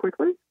advance really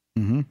quickly.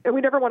 Mm-hmm. And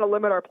we never want to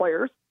limit our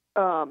players.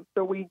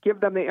 So we give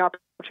them the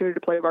opportunity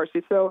to play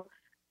varsity. So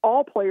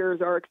all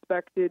players are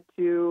expected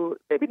to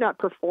maybe not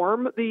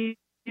perform the,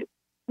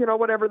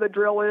 whatever the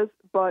drill is,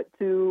 but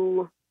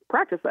to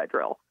practice that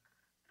drill.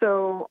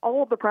 So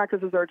all of the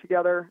practices are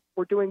together.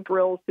 We're doing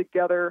drills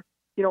together.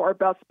 Our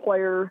best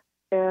player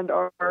and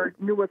our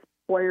newest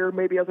player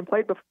maybe hasn't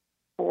played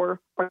before,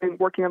 are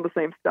working on the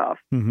same stuff.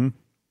 Mm-hmm.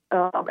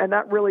 And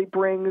that really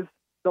brings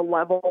the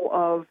level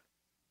of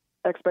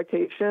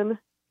expectation.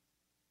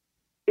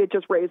 It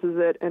just raises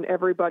it, and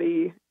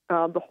everybody,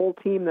 the whole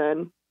team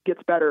then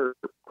gets better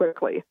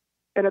quickly.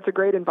 And it's a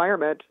great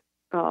environment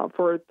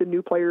for the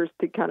new players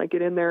to kind of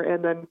get in there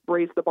and then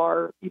raise the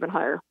bar even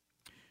higher.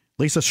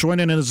 Lisa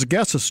Schwinden is a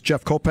guest. This is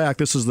Jeff Kolpack.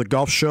 This is The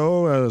Golf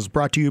Show. Is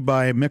brought to you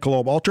by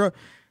Michelob Ultra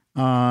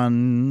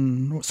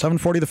on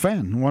 740 The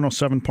Fan,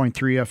 107.3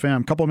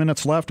 FM. A couple of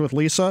minutes left with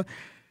Lisa.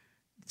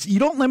 You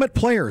don't limit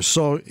players,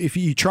 so if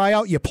you try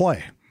out, you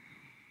play.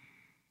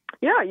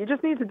 Yeah, you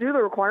just need to do the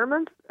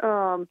requirements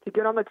to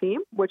get on the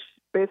team, which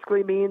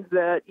basically means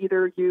that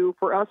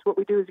for us, what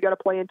we do is you got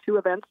to play in 2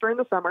 events during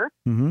the summer.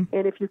 Mm-hmm.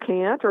 And if you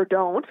can't or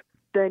don't,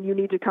 then you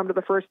need to come to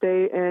the first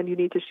day and you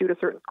need to shoot a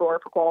certain score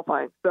for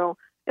qualifying. So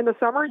in the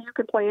summer, you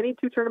can play any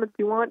 2 tournaments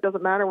you want.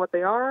 Doesn't matter what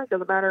they are.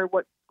 Doesn't matter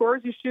what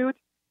scores you shoot.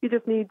 You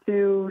just need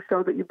to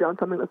show that you've done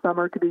something in the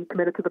summer to be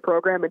committed to the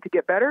program and to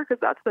get better, because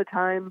that's the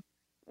time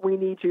we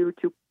need you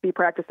to be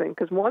practicing.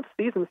 Because once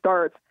season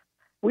starts,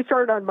 we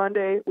started on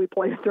Monday. We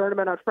play a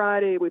tournament on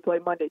Friday. We play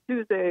Monday,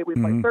 Tuesday. We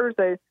play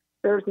Thursday.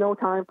 There's no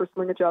time for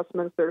swing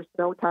adjustments. There's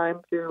no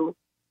time to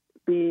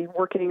be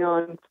working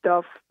on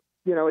stuff.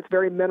 It's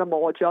very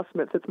minimal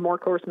adjustments. It's more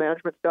course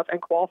management stuff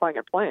and qualifying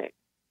and playing.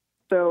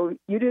 So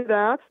you do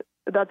that.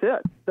 That's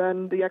it.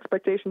 Then the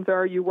expectations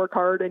are you work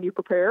hard and you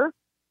prepare.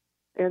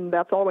 And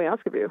that's all we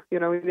ask of you. You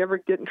know, you never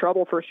get in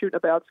trouble for shooting a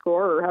bad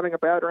score or having a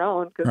bad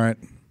round. Cause, right.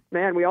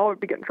 Man, we all would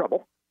be getting in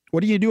trouble.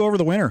 What do you do over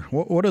the winter?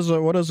 What does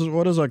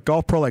a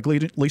golf pro like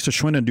Lisa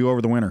Schwinden do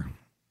over the winter?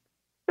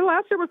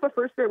 Last year was the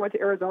first year I went to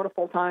Arizona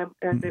full time,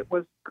 and it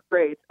was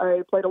great.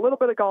 I played a little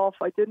bit of golf.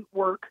 I didn't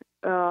work,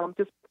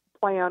 just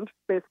planned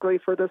basically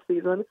for this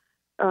season.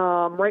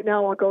 Right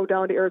now, I'll go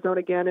down to Arizona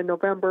again in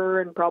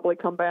November and probably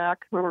come back.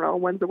 I don't know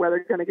when's the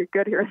weather going to get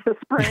good here this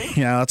spring.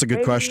 Yeah, that's a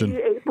good question.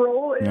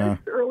 April is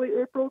early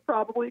April,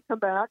 probably come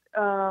back.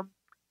 And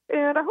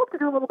I hope to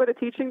do a little bit of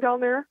teaching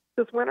down there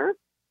this winter.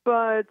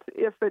 But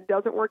if it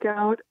doesn't work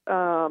out,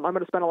 I'm going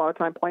to spend a lot of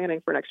time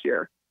planning for next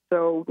year.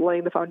 So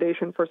laying the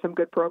foundation for some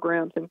good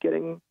programs and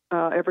getting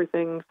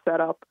everything set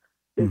up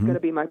is going to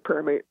be my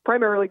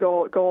primarily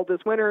goal this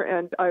winter.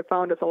 And I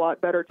found it's a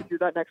lot better to do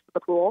that next to the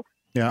pool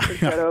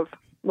instead of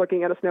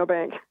looking at a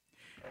snowbank.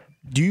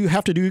 Do you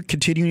have to do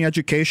continuing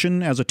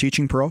education as a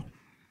teaching pro?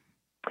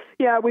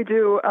 Yeah, we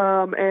do.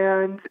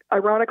 And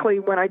ironically,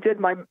 when I did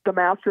the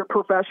Master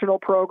Professional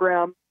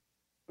Program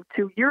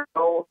 2 years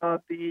ago,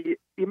 the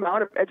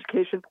amount of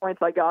education points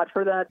I got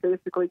for that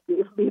basically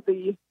gave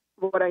me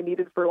what I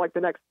needed for like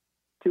the next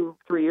 2-3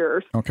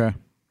 years. Okay.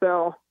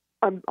 So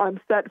I'm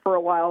set for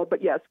a while,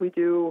 but yes, we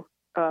do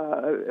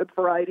a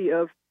variety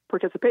of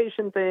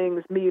participation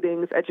things,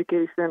 meetings,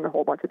 education, a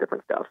whole bunch of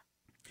different stuff.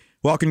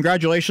 Well,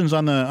 congratulations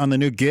on the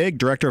new gig,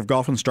 Director of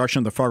Golf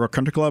Instruction at the Fargo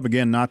Country Club.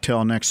 Again, not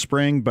till next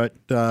spring, but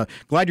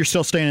glad you're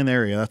still staying in the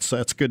area.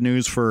 That's good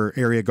news for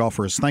area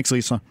golfers. Thanks,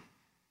 Lisa.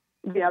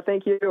 Yeah,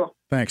 thank you.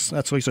 Thanks.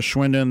 That's Lisa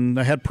Schwinden,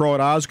 the head pro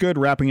at Osgood,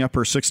 wrapping up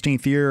her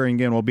 16th year, and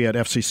again, we'll be at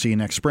FCC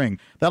next spring.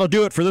 That'll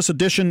do it for this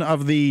edition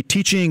of the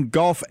Teaching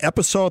Golf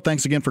episode.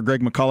 Thanks again for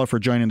Greg McCullough for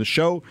joining the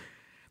show.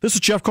 This is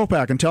Jeff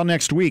Kolpack. Until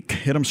next week,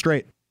 hit 'em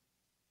straight.